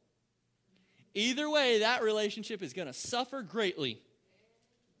home. Either way, that relationship is going to suffer greatly.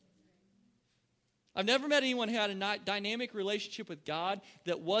 I've never met anyone who had a dynamic relationship with God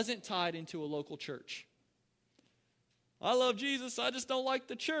that wasn't tied into a local church. I love Jesus, I just don't like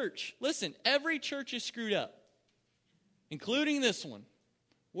the church. Listen, every church is screwed up, including this one.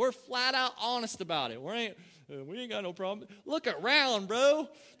 We're flat out honest about it. We ain't got no problem. Look around, bro.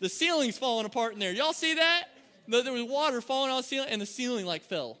 The ceiling's falling apart in there. Y'all see that? There was water falling on the ceiling, and the ceiling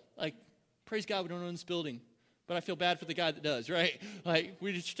fell. Praise God we don't own this building. But I feel bad for the guy that does, right?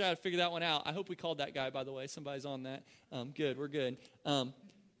 We just try to figure that one out. I hope we called that guy, by the way. Somebody's on that. Good, we're good.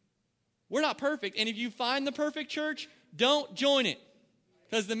 We're not perfect, and if you find the perfect church, don't join it.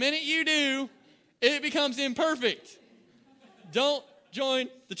 Because the minute you do, it becomes imperfect. Don't join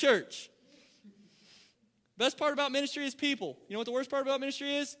the church. Best part about ministry is people. You know what the worst part about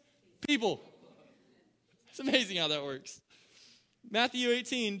ministry is? People. It's amazing how that works. Matthew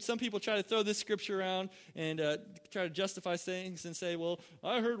 18, some people try to throw this scripture around and try to justify things and say, well,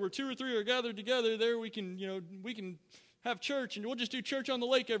 I heard where 2 or 3 are gathered together, there we can have church, and we'll just do church on the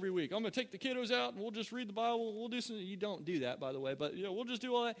lake every week. I'm going to take the kiddos out, and we'll just read the Bible. We'll do some. You don't do that, by the way, but we'll just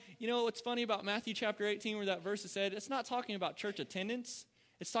do all that. You know what's funny about Matthew chapter 18 where that verse is said? It's not talking about church attendance.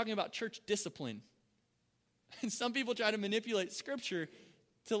 It's talking about church discipline. And some people try to manipulate Scripture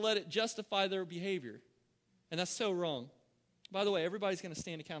to let it justify their behavior. And that's so wrong. By the way, everybody's going to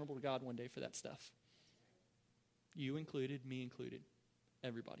stand accountable to God one day for that stuff. You included, me included,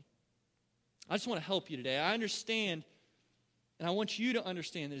 everybody. I just want to help you today. I understand. And I want you to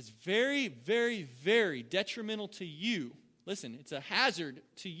understand that it's very, very, very detrimental to you. Listen, it's a hazard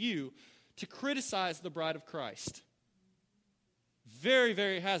to you to criticize the bride of Christ. Very,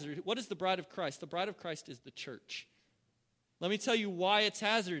 very hazardous. What is the bride of Christ? The bride of Christ is the church. Let me tell you why it's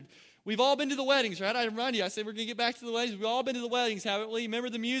hazard. We've all been to the weddings, right? I remind you, I said we're going to get back to the weddings. We've all been to the weddings, haven't we? Remember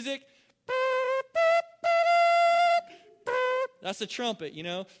the music? That's the trumpet,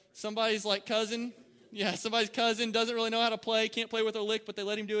 Somebody's cousin. Yeah, somebody's cousin doesn't really know how to play, can't play with a lick, but they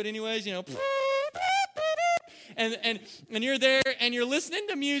let him do it anyways, And you're there, and you're listening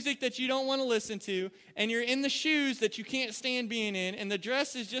to music that you don't want to listen to, and you're in the shoes that you can't stand being in, and the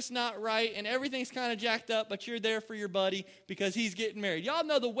dress is just not right, and everything's kind of jacked up, but you're there for your buddy because he's getting married. Y'all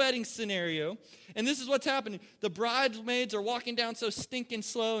know the wedding scenario, and this is what's happening. The bridesmaids are walking down so stinking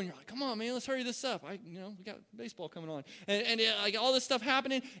slow, and you're like, come on, man, let's hurry this up. We got baseball coming on. And all this stuff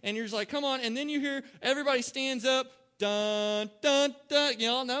happening, and you're just like, come on, and then you hear everybody stands up, dun, dun,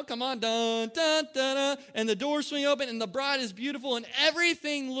 dun, no, come on, dun, dun, dun, dun, and the doors swing open, and the bride is beautiful, and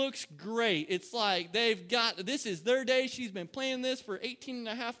everything looks great. It's like this is their day. She's been planning this for 18 and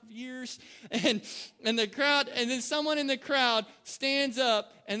a half years, and the crowd, and then someone in the crowd stands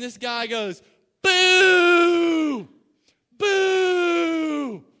up, and this guy goes, boo,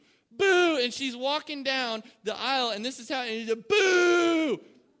 boo, boo. And she's walking down the aisle, and this is how, and he's a boo.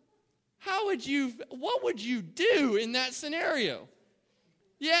 What would you do in that scenario?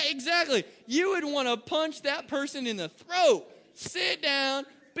 Yeah, exactly. You would want to punch that person in the throat. Sit down,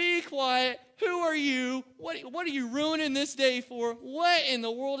 be quiet. Who are you? What are you ruining this day for? What in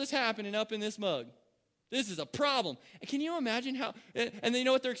the world is happening up in this mug? This is a problem. And can you imagine how, and then you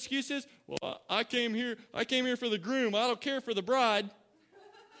know what their excuse is? Well, I came here for the groom. I don't care for the bride.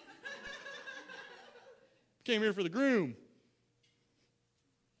 Came here for the groom.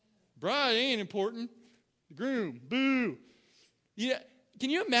 Bride ain't important. The groom, boo. Yeah,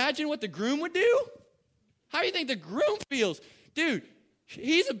 can you imagine what the groom would do? How do you think the groom feels? Dude,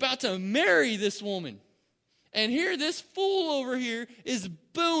 he's about to marry this woman. And here this fool over here is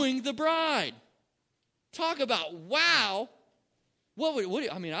booing the bride. Talk about wow.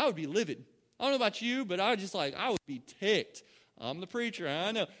 I would be livid. I don't know about you, but I would be ticked. I'm the preacher,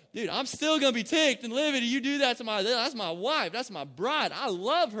 I know. Dude, I'm still going to be ticked and livid. You do that to that's my wife. That's my bride. I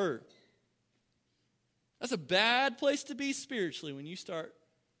love her. That's a bad place to be spiritually when you start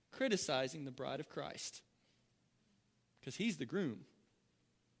criticizing the bride of Christ. Because he's the groom.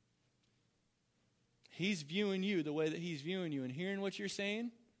 He's viewing you the way that he's viewing you and hearing what you're saying,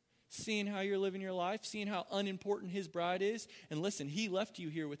 seeing how you're living your life, seeing how unimportant his bride is. And listen, he left you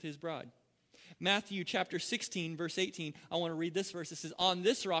here with his bride. Matthew chapter 16, verse 18, I want to read this verse. It says, on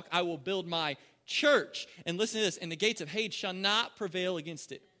this rock I will build my church. And listen to this, and the gates of Hades shall not prevail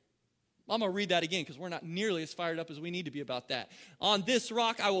against it. I'm going to read that again because we're not nearly as fired up as we need to be about that. On this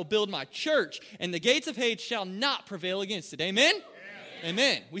rock I will build my church, and the gates of Hades shall not prevail against it. Amen?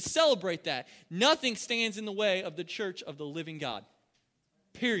 Amen. We celebrate that. Nothing stands in the way of the church of the living God.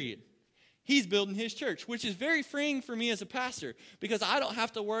 Period. He's building his church, which is very freeing for me as a pastor because I don't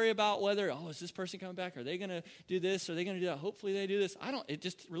have to worry about whether, is this person coming back? Are they going to do this? Are they going to do that? Hopefully they do this. It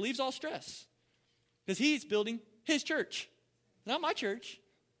just relieves all stress because he's building his church, not my church.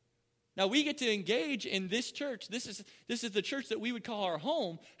 Now, we get to engage in this church. This is the church that we would call our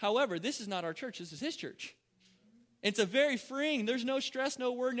home. However, this is not our church. This is his church. It's a very freeing. There's no stress,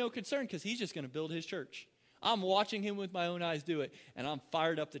 no worry, no concern because he's just going to build his church. I'm watching him with my own eyes do it, and I'm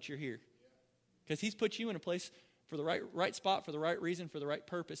fired up that you're here because he's put you in a place for the right spot, for the right reason, for the right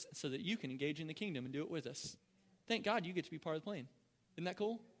purpose so that you can engage in the kingdom and do it with us. Thank God you get to be part of the plan. Isn't that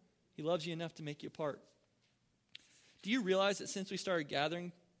cool? He loves you enough to make you a part. Do you realize that since we started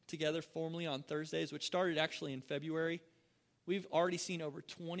gathering together formally on Thursdays, which started actually in February, we've already seen over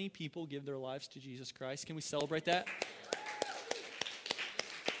 20 people give their lives to Jesus Christ. Can we celebrate that?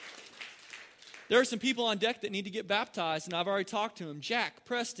 There are some people on deck that need to get baptized, and I've already talked to them. Jack,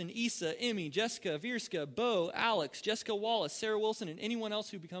 Preston, Issa, Emmy, Jessica, Virska, Bo, Alex, Jessica Wallace, Sarah Wilson, and anyone else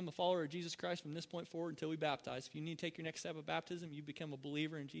who become a follower of Jesus Christ from this point forward until we baptize. If you need to take your next step of baptism, you become a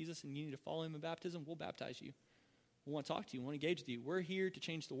believer in Jesus, and you need to follow him in baptism, we'll baptize you. We want to talk to you. We want to engage with you. We're here to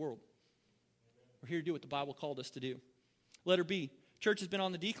change the world. We're here to do what the Bible called us to do. Letter B, church has been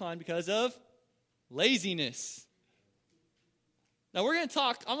on the decline because of laziness. Now we're going to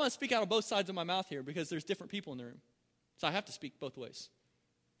talk, I'm going to speak out of both sides of my mouth here because there's different people in the room. So I have to speak both ways.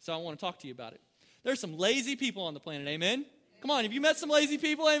 So I want to talk to you about it. There's some lazy people on the planet, amen? Come on, have you met some lazy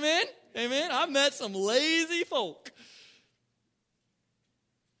people, amen? Amen? I've met some lazy folk.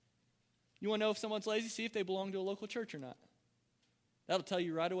 You want to know if someone's lazy? See if they belong to a local church or not. That'll tell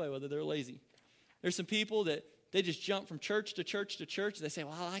you right away whether they're lazy. There's some people that they just jump from church to church to church. They say,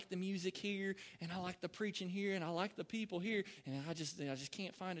 well, I like the music here, and I like the preaching here, and I like the people here, and I just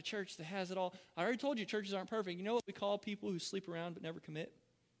can't find a church that has it all. I already told you churches aren't perfect. You know what we call people who sleep around but never commit?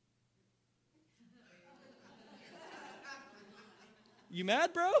 You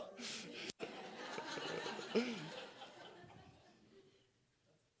mad, bro?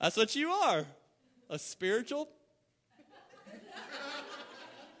 That's what you are. A spiritual.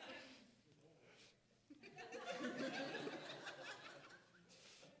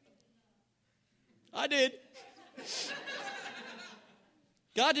 I did.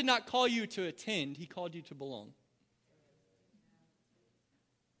 God did not call you to attend. He called you to belong.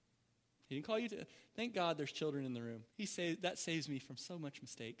 He didn't call you to. Thank God there's children in the room. That saves me from so much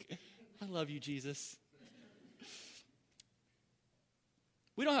mistake. I love you, Jesus.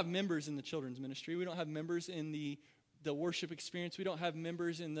 We don't have members in the children's ministry. We don't have members in the worship experience. We don't have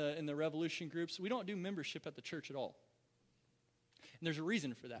members in the revolution groups. We don't do membership at the church at all. And there's a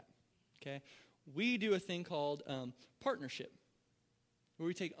reason for that. Okay? We do a thing called partnership, where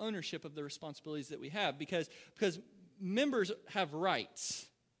we take ownership of the responsibilities that we have because members have rights.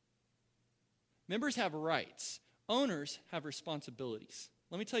 Members have rights. Owners have responsibilities.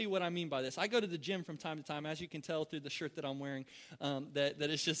 Let me tell you what I mean by this. I go to the gym from time to time, as you can tell through the shirt that I'm wearing. That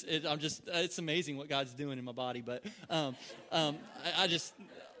it's just, it's amazing what God's doing in my body. But I just,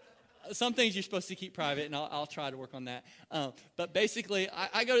 some things you're supposed to keep private, and I'll try to work on that. But basically,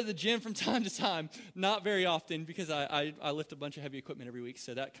 I go to the gym from time to time, not very often, because I lift a bunch of heavy equipment every week,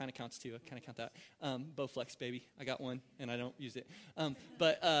 so that kind of counts too. I kind of count that. Bowflex, baby. I got one, and I don't use it.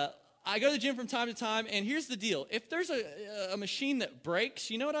 But I go to the gym from time to time, and here's the deal. If there's a machine that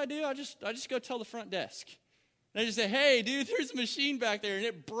breaks, you know what I do? I just go tell the front desk. And I just say, hey, dude, there's a machine back there, and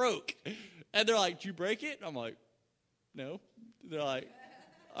it broke. And they're like, did you break it? I'm like, no. They're like,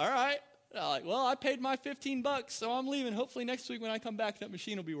 all right. I'm like, well, I paid my $15, so I'm leaving. Hopefully next week when I come back, that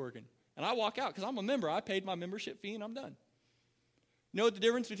machine will be working. And I walk out because I'm a member. I paid my membership fee, and I'm done. You know what the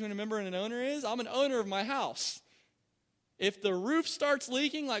difference between a member and an owner is? I'm an owner of my house. If the roof starts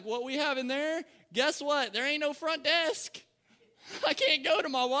leaking like what we have in there, guess what? There ain't no front desk. I can't go to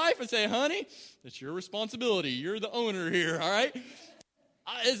my wife and say, honey, it's your responsibility. You're the owner here, all right?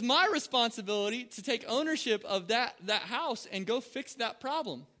 It's my responsibility to take ownership of that house and go fix that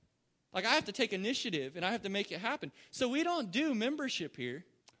problem. Like, I have to take initiative, and I have to make it happen. So we don't do membership here.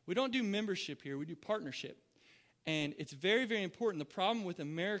 We don't do membership here. We do partnership. And it's very, very important. The problem with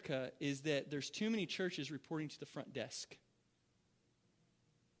America is that there's too many churches reporting to the front desk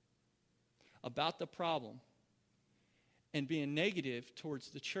about the problem and being negative towards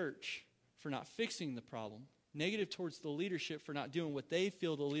the church for not fixing the problem, negative towards the leadership for not doing what they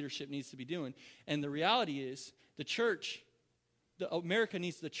feel the leadership needs to be doing. And the reality is America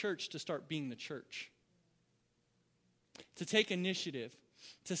needs the church to start being the church, to take initiative,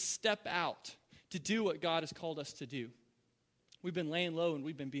 to step out, to do what God has called us to do. We've been laying low and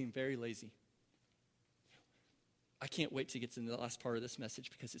we've been being very lazy. I can't wait to get to the last part of this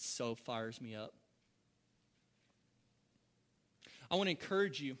message because it so fires me up. I want to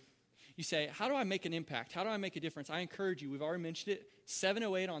encourage you. You say, how do I make an impact? How do I make a difference? I encourage you. We've already mentioned it.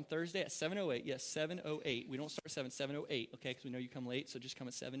 7:08 on Thursday at 7:08. Yes, 7:08. We don't start at 7, 7:08, okay, because we know you come late, so just come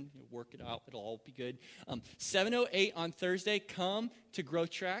at 7. Work it out. It'll all be good. 7:08 on Thursday, come to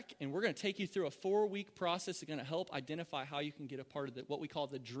Growth Track, and we're going to take you through a 4-week process that's going to help identify how you can get a part of what we call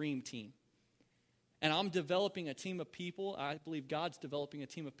the Dream Team. And I'm developing a team of people. I believe God's developing a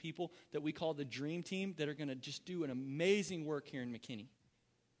team of people that we call the Dream Team that are going to just do an amazing work here in McKinney.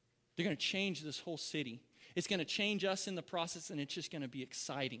 They're going to change this whole city. It's going to change us in the process, and it's just going to be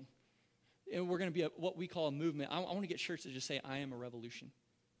exciting. And we're going to be what we call a movement. I want to get shirts that just say, I am a revolution.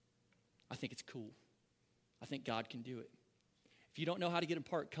 I think it's cool. I think God can do it. If you don't know how to get a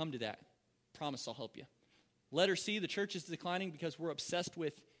part, come to that. Promise I'll help you. Letter C, the church is declining because we're obsessed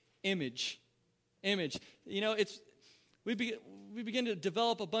with image. Image. You know, we begin to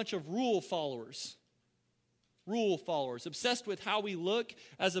develop a bunch of rule followers, obsessed with how we look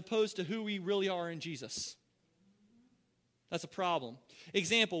as opposed to who we really are in Jesus. That's a problem.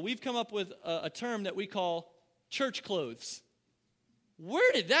 Example, we've come up with a term that we call church clothes.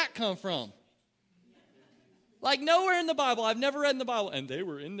 Where did that come from? Like nowhere in the Bible. I've never read in the Bible, and they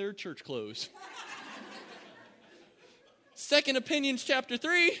were in their church clothes. Second Opinions chapter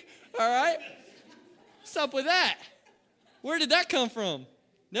 3, all right? What's up with that? Where did that come from?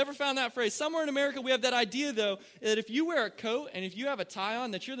 Never found that phrase. Somewhere in America, we have that idea, though, that if you wear a coat and if you have a tie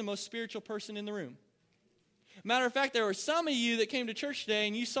on, that you're the most spiritual person in the room. Matter of fact, there were some of you that came to church today,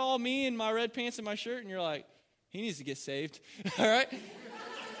 and you saw me in my red pants and my shirt, and you're like, he needs to get saved, all right?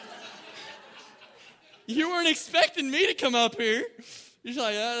 You weren't expecting me to come up here. You're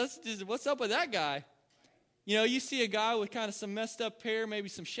just like, what's up with that guy? You know, you see a guy with kind of some messed up hair, maybe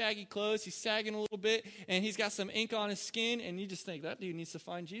some shaggy clothes. He's sagging a little bit, and he's got some ink on his skin, and you just think, that dude needs to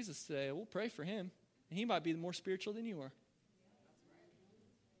find Jesus today. We'll pray for him. And he might be more spiritual than you are.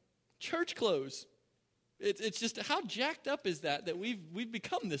 Church clothes. It's just, how jacked up is that we've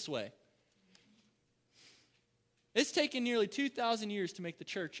become this way? It's taken nearly 2,000 years to make the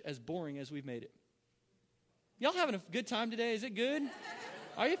church as boring as we've made it. Y'all having a good time today? Is it good?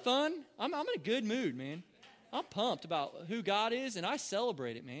 Are you fun? I'm in a good mood, man. I'm pumped about who God is, and I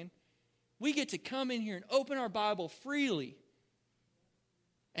celebrate it, man. We get to come in here and open our Bible freely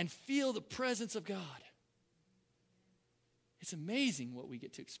and feel the presence of God. It's amazing what we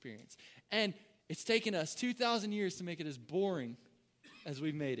get to experience. And it's taken us 2,000 years to make it as boring as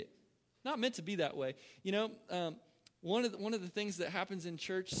we've made it. Not meant to be that way. You know, one of the things that happens in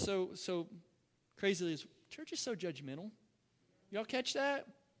church so crazily is church is so judgmental. Y'all catch that?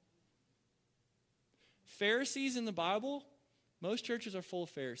 Pharisees in the Bible, most churches are full of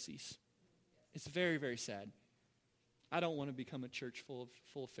Pharisees. It's very, very sad. I don't want to become a church full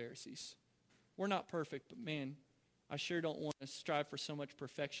of Pharisees. We're not perfect, but man, I sure don't want to strive for so much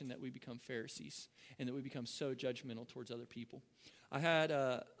perfection that we become Pharisees and that we become so judgmental towards other people. I had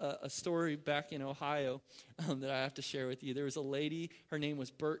a story back in Ohio that I have to share with you. There was a lady, her name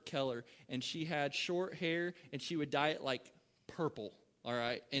was Bert Keller, and she had short hair, and she would dye it like purple, all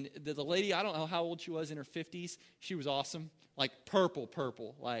right? And the lady, I don't know how old she was, in her 50s. She was awesome, like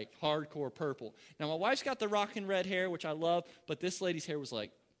purple, like hardcore purple. Now, my wife's got the rockin' red hair, which I love, but this lady's hair was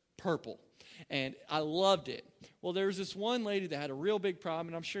like purple. And I loved it. Well, there was this one lady that had a real big problem,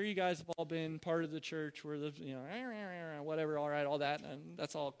 and I'm sure you guys have all been part of the church where the, whatever, all right, all that, and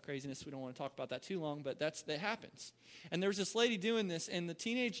that's all craziness. We don't want to talk about that too long, but that happens. And there was this lady doing this, and the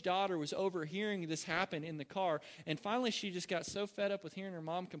teenage daughter was overhearing this happen in the car, and finally she just got so fed up with hearing her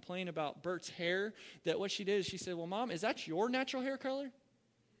mom complain about Bert's hair that what she did is she said, well, Mom, is that your natural hair color?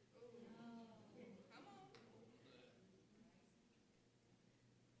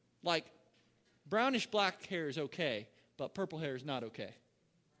 Like, brownish black hair is okay, but purple hair is not okay.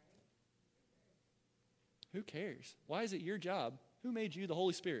 Who cares? Why is it your job? Who made you? The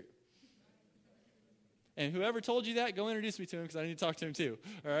Holy Spirit. And whoever told you that, go introduce me to him because I need to talk to him too.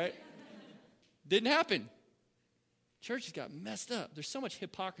 All right? Didn't happen. Church has got messed up. There's so much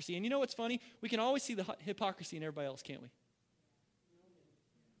hypocrisy. And you know what's funny? We can always see the hypocrisy in everybody else, can't we?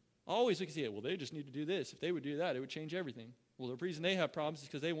 Always we can see it. Well, they just need to do this. If they would do that, it would change everything. Well, the reason they have problems is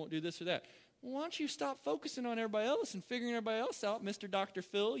because they won't do this or that. Well, why don't you stop focusing on everybody else and figuring everybody else out, Mr. Dr.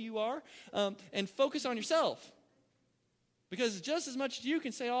 Phil, you are, and focus on yourself. Because just as much as you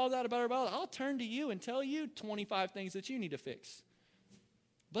can say all that about everybody else, I'll turn to you and tell you 25 things that you need to fix.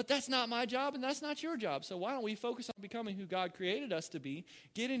 But that's not my job and that's not your job. So why don't we focus on becoming who God created us to be,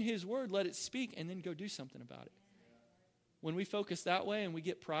 get in His Word, let it speak, and then go do something about it. When we focus that way and we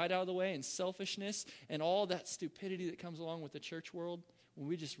get pride out of the way and selfishness and all that stupidity that comes along with the church world, when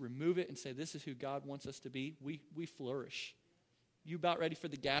we just remove it and say this is who God wants us to be, we flourish. You about ready for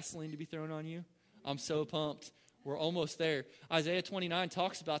the gasoline to be thrown on you? I'm so pumped. We're almost there. Isaiah 29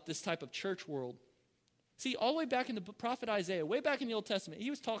 talks about this type of church world. See, all the way back in the prophet Isaiah, way back in the Old Testament, he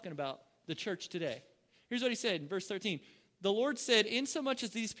was talking about the church today. Here's what he said in verse 13. The Lord said, insomuch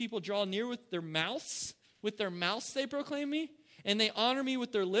as these people draw near with their mouths they proclaim me, and they honor me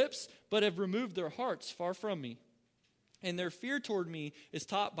with their lips, but have removed their hearts far from me. And their fear toward me is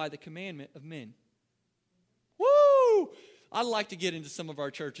taught by the commandment of men. Woo! I'd like to get into some of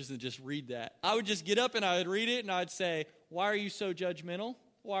our churches and just read that. I would just get up and I would read it and I'd say, why are you so judgmental?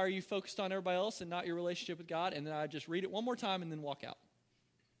 Why are you focused on everybody else and not your relationship with God? And then I'd just read it one more time and then walk out.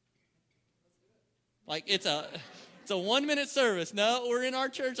 Like it's a 1-minute service. No, we're in our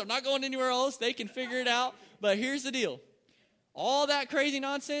church. I'm not going anywhere else. They can figure it out. But here's the deal. All that crazy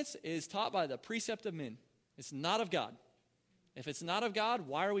nonsense is taught by the precept of men. It's not of God. If it's not of God,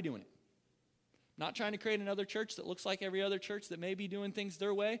 why are we doing it? Not trying to create another church that looks like every other church that may be doing things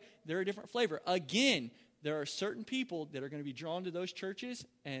their way. They're a different flavor. Again, there are certain people that are going to be drawn to those churches,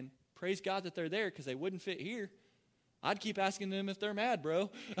 and praise God that they're there because they wouldn't fit here. I'd keep asking them if they're mad, bro.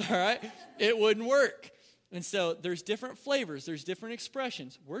 All right? It wouldn't work. And so there's different flavors. There's different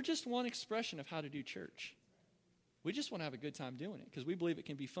expressions. We're just one expression of how to do church. We just want to have a good time doing it because we believe it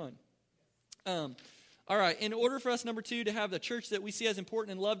can be fun. All right, in order for us, number 2, to have the church that we see as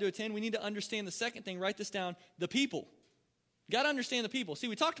important and love to attend, we need to understand the second thing. Write this down, the people. You got to understand the people. See,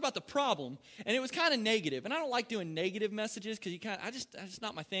 we talked about the problem, and it was kind of negative. And I don't like doing negative messages because that's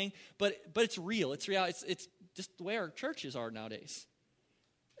not my thing. But it's real. It's real. It's just the way our churches are nowadays.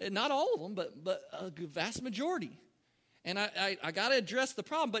 Not all of them, but a vast majority. And I got to address the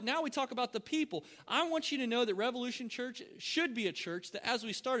problem. But now we talk about the people. I want you to know that Revolution Church should be a church that, as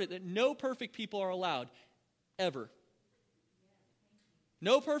we started, that no perfect people are allowed, ever.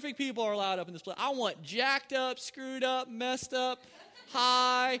 No perfect people are allowed up in this place. I want jacked up, screwed up, messed up,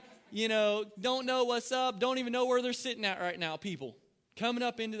 high, don't know what's up, don't even know where they're sitting at right now, people. Coming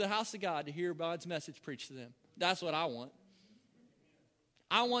up into the house of God to hear God's message preached to them. That's what I want.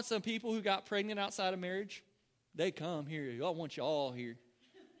 I want some people who got pregnant outside of marriage. They come here. I want you all here.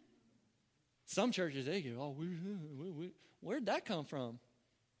 Some churches, they go, where'd that come from?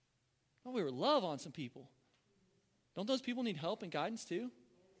 Oh, we were love on some people. Don't those people need help and guidance too?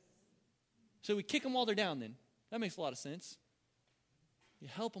 So we kick them while they're down then. That makes a lot of sense. You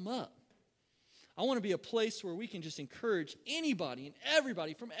help them up. I want to be a place where we can just encourage anybody and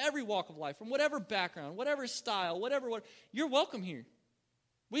everybody from every walk of life, from whatever background, whatever style, whatever. You're welcome here.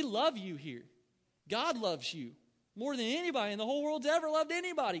 We love you here. God loves you more than anybody in the whole world's ever loved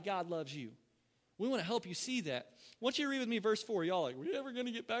anybody. God loves you. We want to help you see that. I want you to read with me verse 4. Y'all like, are we ever going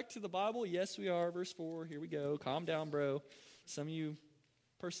to get back to the Bible? Yes, we are. Verse 4. Here we go. Calm down, bro. Some of you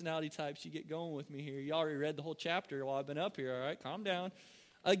personality types, you get going with me here. You already read the whole chapter while I've been up here, all right? Calm down.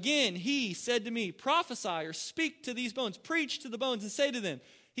 Again, he said to me, prophesy or speak to these bones, preach to the bones and say to them.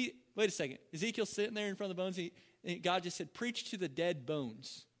 Wait a second. Ezekiel's sitting there in front of the bones. God just said, preach to the dead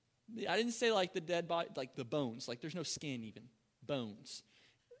bones. I didn't say like the dead body, like the bones. Like there's no skin even. Bones.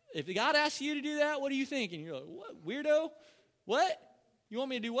 If God asks you to do that, what are you thinking? You're like, what, weirdo? What? You want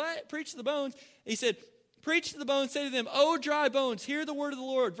me to do what? Preach to the bones. He said, preach to the bones, say to them, O dry bones, hear the word of the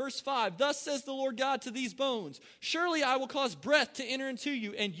Lord. Verse 5, thus says the Lord God to these bones, surely I will cause breath to enter into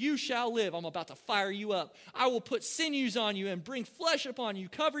you, and you shall live. I'm about to fire you up. I will put sinews on you and bring flesh upon you,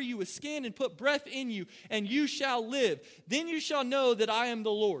 cover you with skin and put breath in you, and you shall live. Then you shall know that I am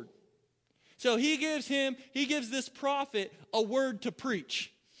the Lord. So he gives this prophet a word to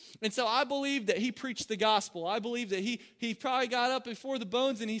preach. And so I believe that he preached the gospel. I believe that he probably got up before the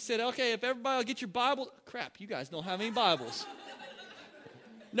bones and he said, okay, if everybody will get your Bible. Crap, you guys don't have any Bibles.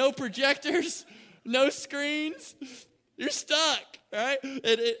 No projectors, no screens. You're stuck, right?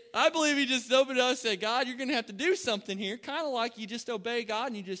 I believe he just opened it up and said, God, you're going to have to do something here. Kind of like you just obey God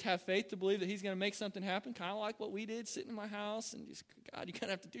and you just have faith to believe that he's going to make something happen. Kind of like what we did sitting in my house and just, God, you're going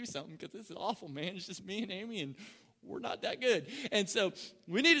to have to do something because this is awful, man. It's just me and Amy and we're not that good. And so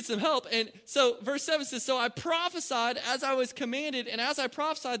we needed some help. And so verse 7 says, so I prophesied as I was commanded, and as I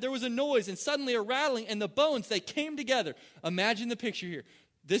prophesied, there was a noise and suddenly a rattling, and the bones, they came together. Imagine the picture here.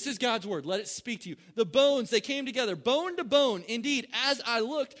 This is God's word. Let it speak to you. The bones, they came together, bone to bone. Indeed, as I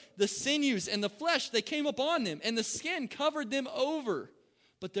looked, the sinews and the flesh, they came upon them, and the skin covered them over.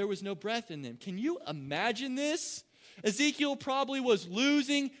 But there was no breath in them. Can you imagine this? Ezekiel probably was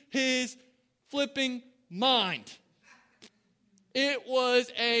losing his flipping mind. It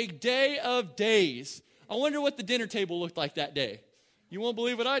was a day of days. I wonder what the dinner table looked like that day. You won't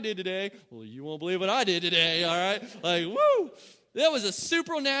believe what I did today. Well, you won't believe what I did today, all right? Like, woo! That was a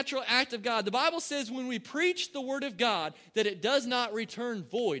supernatural act of God. The Bible says when we preach the word of God that it does not return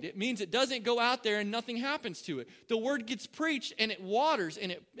void. It means it doesn't go out there and nothing happens to it. The word gets preached and it waters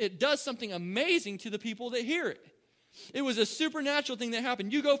and it does something amazing to the people that hear it. It was a supernatural thing that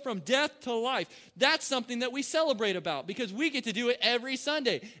happened. You go from death to life. That's something that we celebrate about because we get to do it every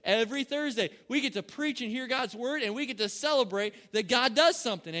Sunday, every Thursday. We get to preach and hear God's word, and we get to celebrate that God does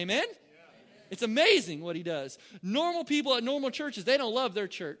something. Amen? Yeah. It's amazing what he does. Normal people at normal churches, they don't love their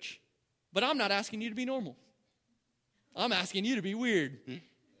church. But I'm not asking you to be normal. I'm asking you to be weird.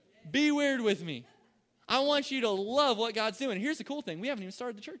 Be weird with me. I want you to love what God's doing. Here's the cool thing. We haven't even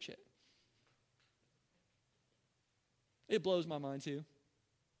started the church yet. It blows my mind too.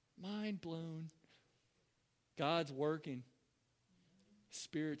 Mind blown. God's working.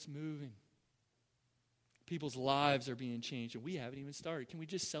 Spirit's moving. People's lives are being changed, and we haven't even started. Can we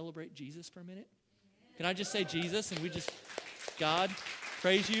just celebrate Jesus for a minute? Can I just say Jesus, and we just, God,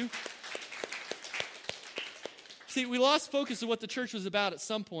 praise you? See, we lost focus of what the church was about at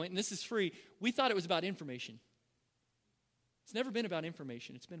some point, and this is free. We thought it was about information. It's never been about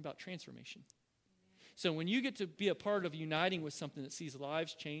information. It's been about transformation. So when you get to be a part of uniting with something that sees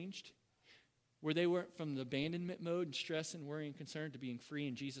lives changed, where they went from the abandonment mode and stress and worry and concern to being free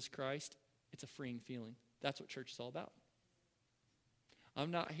in Jesus Christ, it's a freeing feeling. That's what church is all about. I'm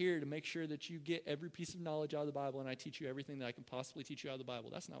not here to make sure that you get every piece of knowledge out of the Bible and I teach you everything that I can possibly teach you out of the Bible.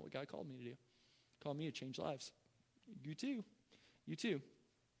 That's not what God called me to do. He called me to change lives. You too. You too.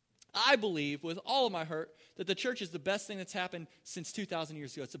 I believe with all of my heart that the church is the best thing that's happened since 2,000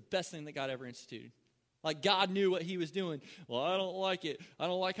 years ago. It's the best thing that God ever instituted. Like God knew what he was doing. Well, I don't like it. I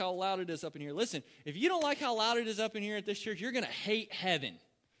don't like how loud it is up in here. Listen, if you don't like how loud it is up in here at this church, you're going to hate heaven.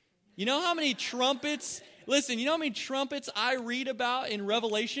 You know how many trumpets, listen, you know how many trumpets I read about in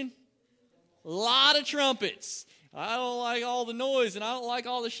Revelation? A lot of trumpets. I don't like all the noise and I don't like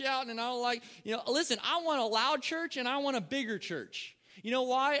all the shouting and I don't like, listen, I want a loud church and I want a bigger church. You know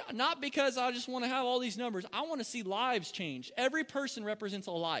why? Not because I just want to have all these numbers. I want to see lives change. Every person represents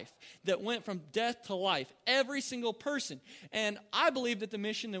a life that went from death to life. Every single person. And I believe that the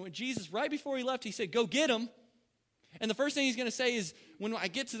mission that when Jesus, right before he left, he said, go get them. And the first thing he's going to say is, when I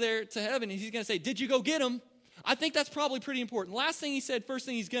get to heaven, he's going to say, did you go get them? I think that's probably pretty important. Last thing he said, first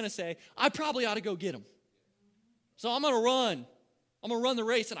thing he's going to say, I probably ought to go get them. So I'm going to run. I'm going to run the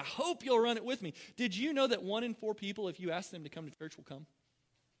race, and I hope you'll run it with me. Did you know that 1 in 4 people, if you ask them to come to church, will come?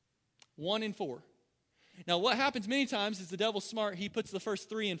 1 in 4. Now, what happens many times is the devil's smart. He puts the first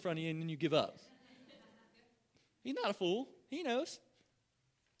 3 in front of you, and then you give up. He's not a fool. He knows.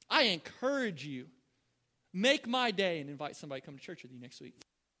 I encourage you, make my day and invite somebody to come to church with you next week.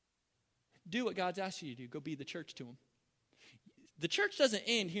 Do what God's asked you to do. Go be the church to them. The church doesn't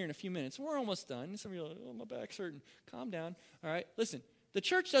end here in a few minutes. We're almost done. Some of you are like, oh, my back's hurting. Calm down. All right, listen. The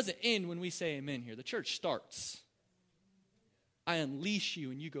church doesn't end when we say amen here. The church starts. I unleash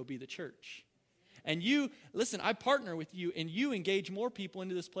you and you go be the church. And you, listen, I partner with you and you engage more people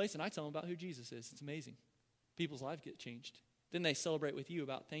into this place and I tell them about who Jesus is. It's amazing. People's lives get changed. Then they celebrate with you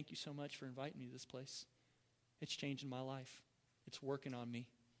about, thank you so much for inviting me to this place. It's changing my life. It's working on me.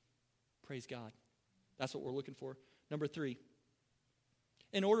 Praise God. That's what we're looking for. Number 3.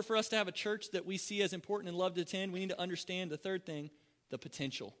 In order for us to have a church that we see as important and love to attend, we need to understand the third thing, the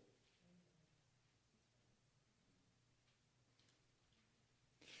potential.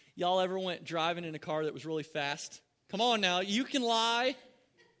 Y'all ever went driving in a car that was really fast? Come on now, you can lie.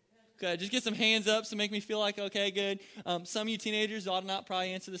 Okay, just get some hands up to make me feel like, okay, good. Some of you teenagers ought to not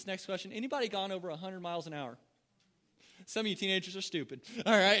probably answer this next question. Anybody gone over 100 miles an hour? Some of you teenagers are stupid.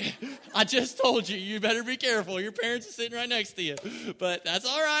 All right? I just told you, you better be careful. Your parents are sitting right next to you. But that's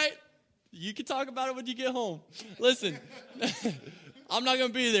all right. You can talk about it when you get home. Listen, I'm not going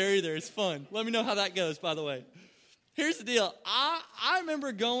to be there either. It's fun. Let me know how that goes, by the way. Here's the deal. I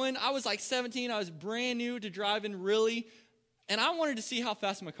remember going, I was like 17. I was brand new to driving, really. And I wanted to see how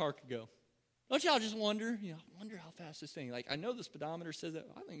fast my car could go. Don't y'all just wonder? Wonder how fast this thing. Like, I know the speedometer says that.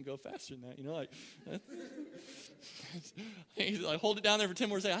 I think it can go faster than that. Like hold it down there for 10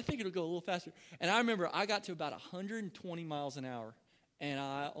 more seconds. I think it'll go a little faster. And I remember I got to about 120 miles an hour. And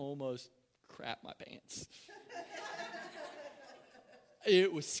I almost crapped my pants.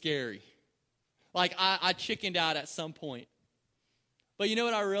 It was scary. Like, I chickened out at some point. But you know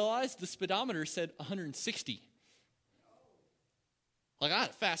what I realized? The speedometer said 160. Like, I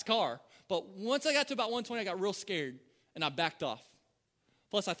had a fast car. But once I got to about 120, I got real scared, and I backed off.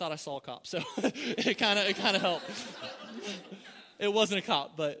 Plus, I thought I saw a cop, so it kind of helped. It wasn't a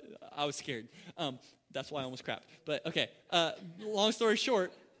cop, but I was scared. That's why I almost crapped. But, okay, long story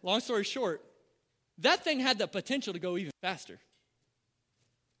short, that thing had the potential to go even faster.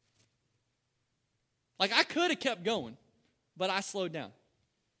 Like, I could have kept going, but I slowed down.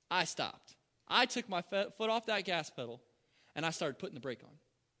 I stopped. I took my foot off that gas pedal, and I started putting the brake on.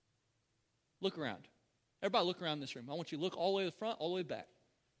 Look around. Everybody look around this room. I want you to look all the way to the front, all the way back.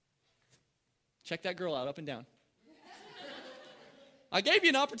 Check that girl out, up and down. I gave you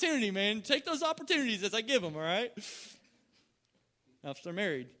an opportunity, man. Take those opportunities as I give them, all right? Now, if they're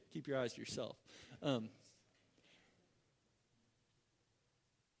married, keep your eyes to yourself.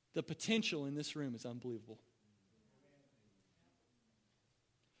 The potential in this room is unbelievable.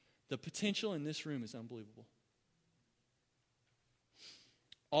 The potential in this room is unbelievable.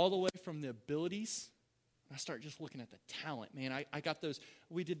 All the way from the abilities, I start just looking at the talent, man. I got those.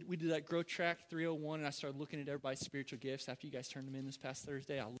 We did that Growth Track 301, and I started looking at everybody's spiritual gifts after you guys turned them in this past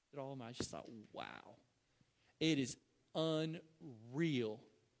Thursday. I looked at all of them, and I just thought, wow. It is unreal,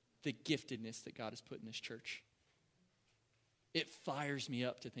 the giftedness that God has put in this church. It fires me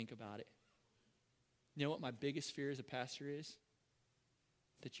up to think about it. You know what my biggest fear as a pastor is?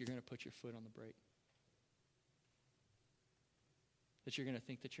 That you're going to put your foot on the brake. That you're going to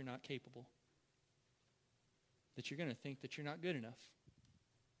think that you're not capable. That you're going to think that you're not good enough.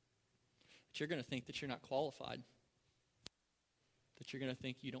 That you're going to think that you're not qualified. That you're going to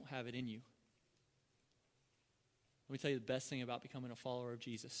think you don't have it in you. Let me tell you the best thing about becoming a follower of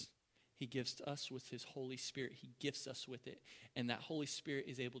Jesus. He gives us with his Holy Spirit. He gifts us with it. And that Holy Spirit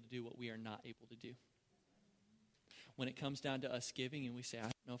is able to do what we are not able to do. When it comes down to us giving and we say, I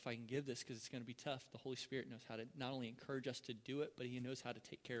don't know if I can give this because it's going to be tough, the Holy Spirit knows how to not only encourage us to do it, but he knows how to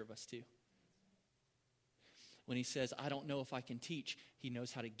take care of us too. When he says, I don't know if I can teach, he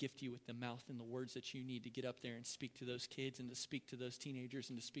knows how to gift you with the mouth and the words that you need to get up there and speak to those kids and to speak to those teenagers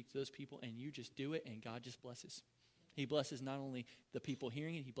and to speak to those people, and you just do it and God just blesses. He blesses not only the people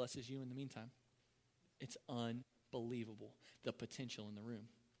hearing it, he blesses you in the meantime. It's unbelievable, the potential in the room.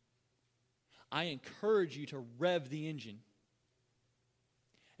 I encourage you to rev the engine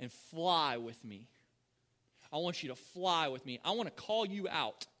and fly with me. I want you to fly with me. I want to call you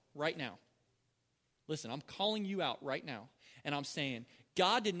out right now. Listen, I'm calling you out right now. And I'm saying,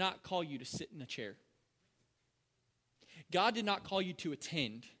 God did not call you to sit in a chair. God did not call you to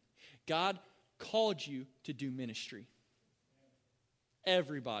attend. God called you to do ministry.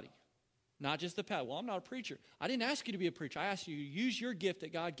 Everybody. Not just the pastor. Well, I'm not a preacher. I didn't ask you to be a preacher. I asked you to use your gift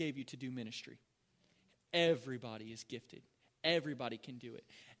that God gave you to do ministry. Everybody is gifted. Everybody can do it.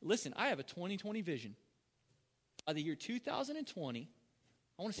 Listen, I have a 2020 vision. By the year 2020,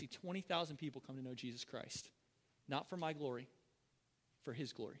 I want to see 20,000 people come to know Jesus Christ. Not for my glory, for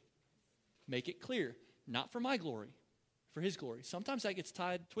his glory. Make it clear, not for my glory, for his glory. Sometimes that gets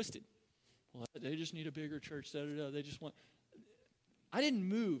twisted. Well, they just need a bigger church. They just want... I didn't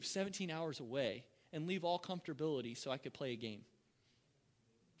move 17 hours away and leave all comfortability so I could play a game.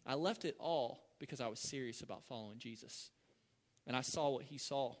 I left it all because I was serious about following Jesus. And I saw what he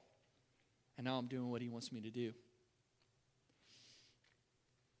saw. And now I'm doing what he wants me to do.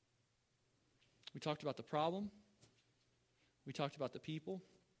 We talked about the problem. We talked about the people.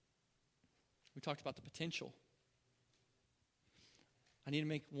 We talked about the potential. I need to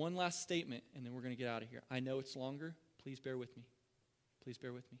make one last statement, and then we're going to get out of here. I know it's longer. Please bear with me. Please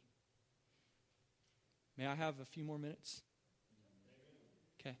bear with me. May I have a few more minutes?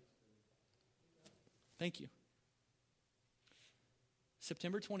 Okay. Thank you.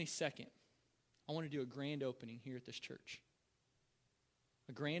 September 22nd, I want to do a grand opening here at this church.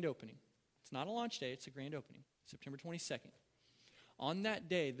 A grand opening. It's not a launch day, it's a grand opening. September 22nd. On that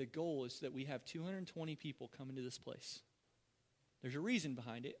day, the goal is that we have 220 people come into this place. There's a reason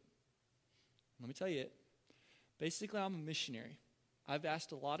behind it. Let me tell you it. Basically, I'm a missionary. I've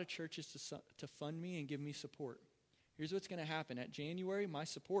asked a lot of churches to fund me and give me support. Here's what's going to happen. At January, my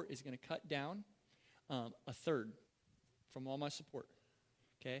support is going to cut down a third from all my support.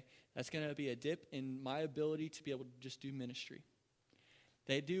 Okay? That's going to be a dip in my ability to be able to just do ministry.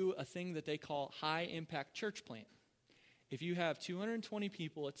 They do a thing that they call high impact church plant. If you have 220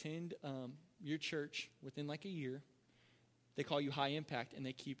 people attend your church within like a year, they call you high impact, and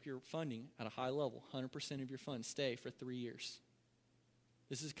they keep your funding at a high level. 100% of your funds stay for 3 years.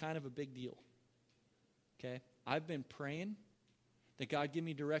 This is kind of a big deal. Okay? I've been praying that God give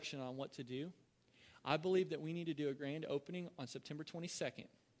me direction on what to do. I believe that we need to do a grand opening on September 22nd,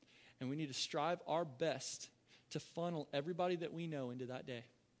 and we need to strive our best to funnel everybody that we know into that day.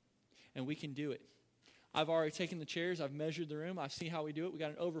 And we can do it. I've already taken the chairs. I've measured the room. I've seen how we do it. We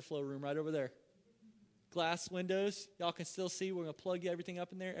got an overflow room right over there. Glass windows. Y'all can still see. We're going to plug everything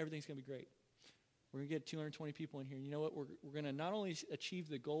up in there. Everything's going to be great. We're going to get 220 people in here. You know what? We're going to not only achieve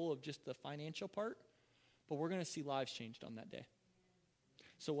the goal of just the financial part, but we're going to see lives changed on that day.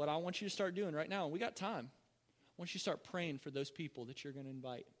 So what I want you to start doing right now, and we got time, I want you to start praying for those people that you're going to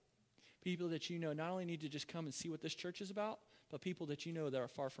invite. People that you know not only need to just come and see what this church is about, but people that you know that are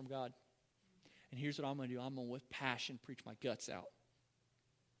far from God. And here's what I'm going to do. I'm going to, with passion, preach my guts out.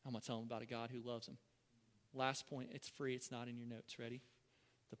 I'm going to tell them about a God who loves them. Last point, it's free. It's not in your notes. Ready?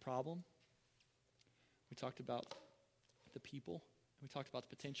 The problem. We talked about the people. We talked about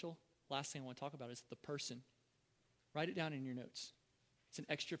the potential. Last thing I want to talk about is the person. Write it down in your notes. It's an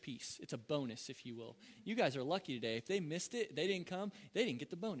extra piece. It's a bonus, if you will. You guys are lucky today. If they missed it, they didn't come, they didn't get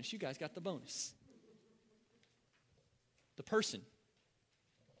the bonus. You guys got the bonus. The person.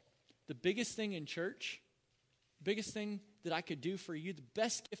 The biggest thing in church, biggest thing that I could do for you, the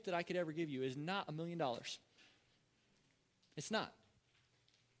best gift that I could ever give you is not $1 million. It's not.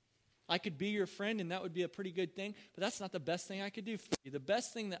 I could be your friend, and that would be a pretty good thing, but that's not the best thing I could do for you. The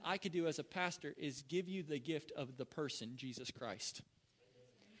best thing that I could do as a pastor is give you the gift of the person, Jesus Christ.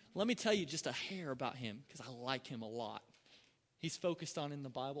 Let me tell you just a hair about him, because I like him a lot. He's focused on in the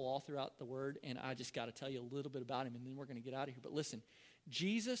Bible all throughout the Word, and I just got to tell you a little bit about him, and then we're going to get out of here. But listen,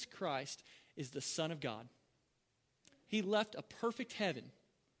 Jesus Christ is the Son of God. He left a perfect heaven.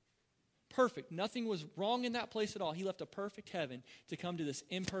 Perfect. Nothing was wrong in that place at all. He left a perfect heaven to come to this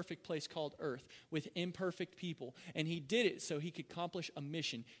imperfect place called earth with imperfect people. And he did it so he could accomplish a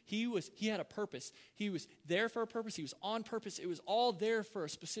mission. He had a purpose. He was there for a purpose. He was on purpose. It was all there for a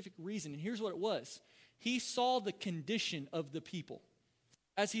specific reason. And here's what it was. He saw the condition of the people.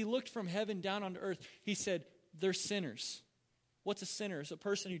 As he looked from heaven down onto earth, he said, they're sinners. What's a sinner? It's a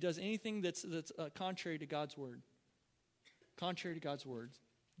person who does anything that's contrary to God's word. Contrary to God's words,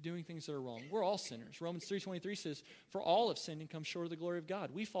 doing things that are wrong. We're all sinners. Romans 3:23 says, for all have sinned and come short of the glory of God.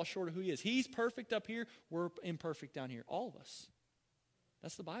 We fall short of who he is. He's perfect up here. We're imperfect down here. All of us.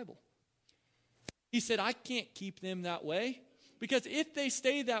 That's the Bible. He said, I can't keep them that way, because if they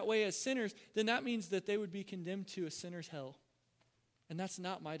stay that way as sinners, then that means that they would be condemned to a sinner's hell. And that's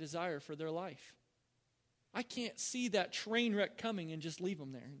not my desire for their life. I can't see that train wreck coming and just leave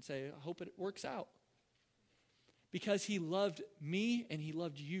them there and say, I hope it works out. Because he loved me and he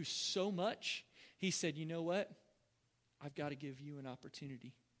loved you so much, he said, you know what? I've got to give you an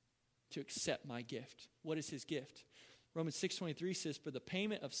opportunity to accept my gift. What is his gift? Romans 6:23 says, for the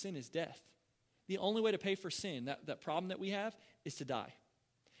payment of sin is death. The only way to pay for sin, that problem that we have, is to die.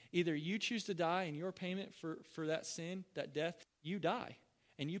 Either you choose to die and your payment for that sin, that death, you die.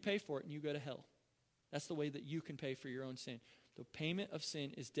 And you pay for it and you go to hell. That's the way that you can pay for your own sin. The payment of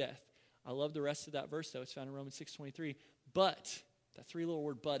sin is death. I love the rest of that verse, though. It's found in Romans 6:23. But, that three-little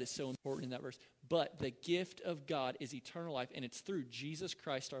word but is so important in that verse. But the gift of God is eternal life, and it's through Jesus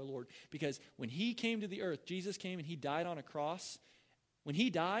Christ our Lord. Because when he came to the earth, Jesus came and he died on a cross. When he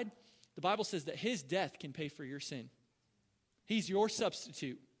died, the Bible says that his death can pay for your sin. He's your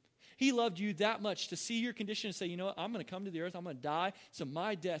substitute. He loved you that much to see your condition and say, you know what, I'm going to come to the earth, I'm going to die so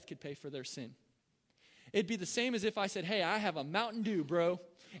my death could pay for their sin. It'd be the same as if I said, hey, I have a Mountain Dew, bro,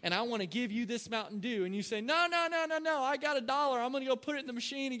 and I want to give you this Mountain Dew. And you say, no, I got $1. I'm going to go put it in the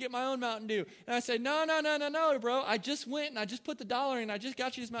machine and get my own Mountain Dew. And I say, no, bro. I just went and I just put the $1 in and I just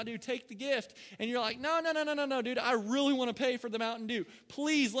got you this Mountain Dew. Take the gift. And you're like, no, dude. I really want to pay for the Mountain Dew.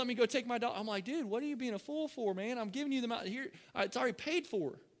 Please let me go take my $1. I'm like, dude, what are you being a fool for, man? I'm giving you the Mountain Dew. It's already paid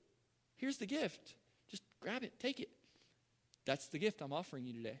for. Here's the gift. Just grab it. Take it. That's the gift I'm offering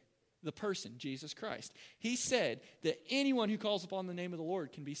you today. The person, Jesus Christ. He said that anyone who calls upon the name of the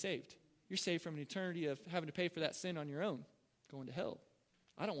Lord can be saved. You're saved from an eternity of having to pay for that sin on your own, going to hell.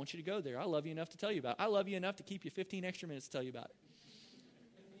 I don't want you to go there. I love you enough to tell you about it. I love you enough to keep you 15 extra minutes to tell you about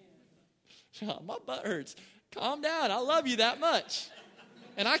it. My butt hurts. Calm down. I love you that much.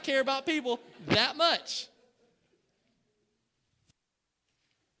 And I care about people that much.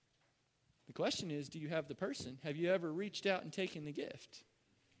 The question is, do you have the person? Have you ever reached out and taken the gift?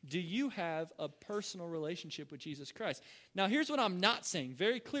 Do you have a personal relationship with Jesus Christ? Now, here's what I'm not saying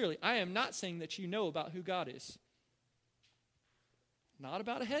very clearly. I am not saying that you know about who God is. Not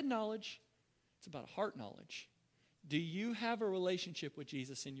about a head knowledge. It's about a heart knowledge. Do you have a relationship with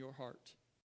Jesus in your heart?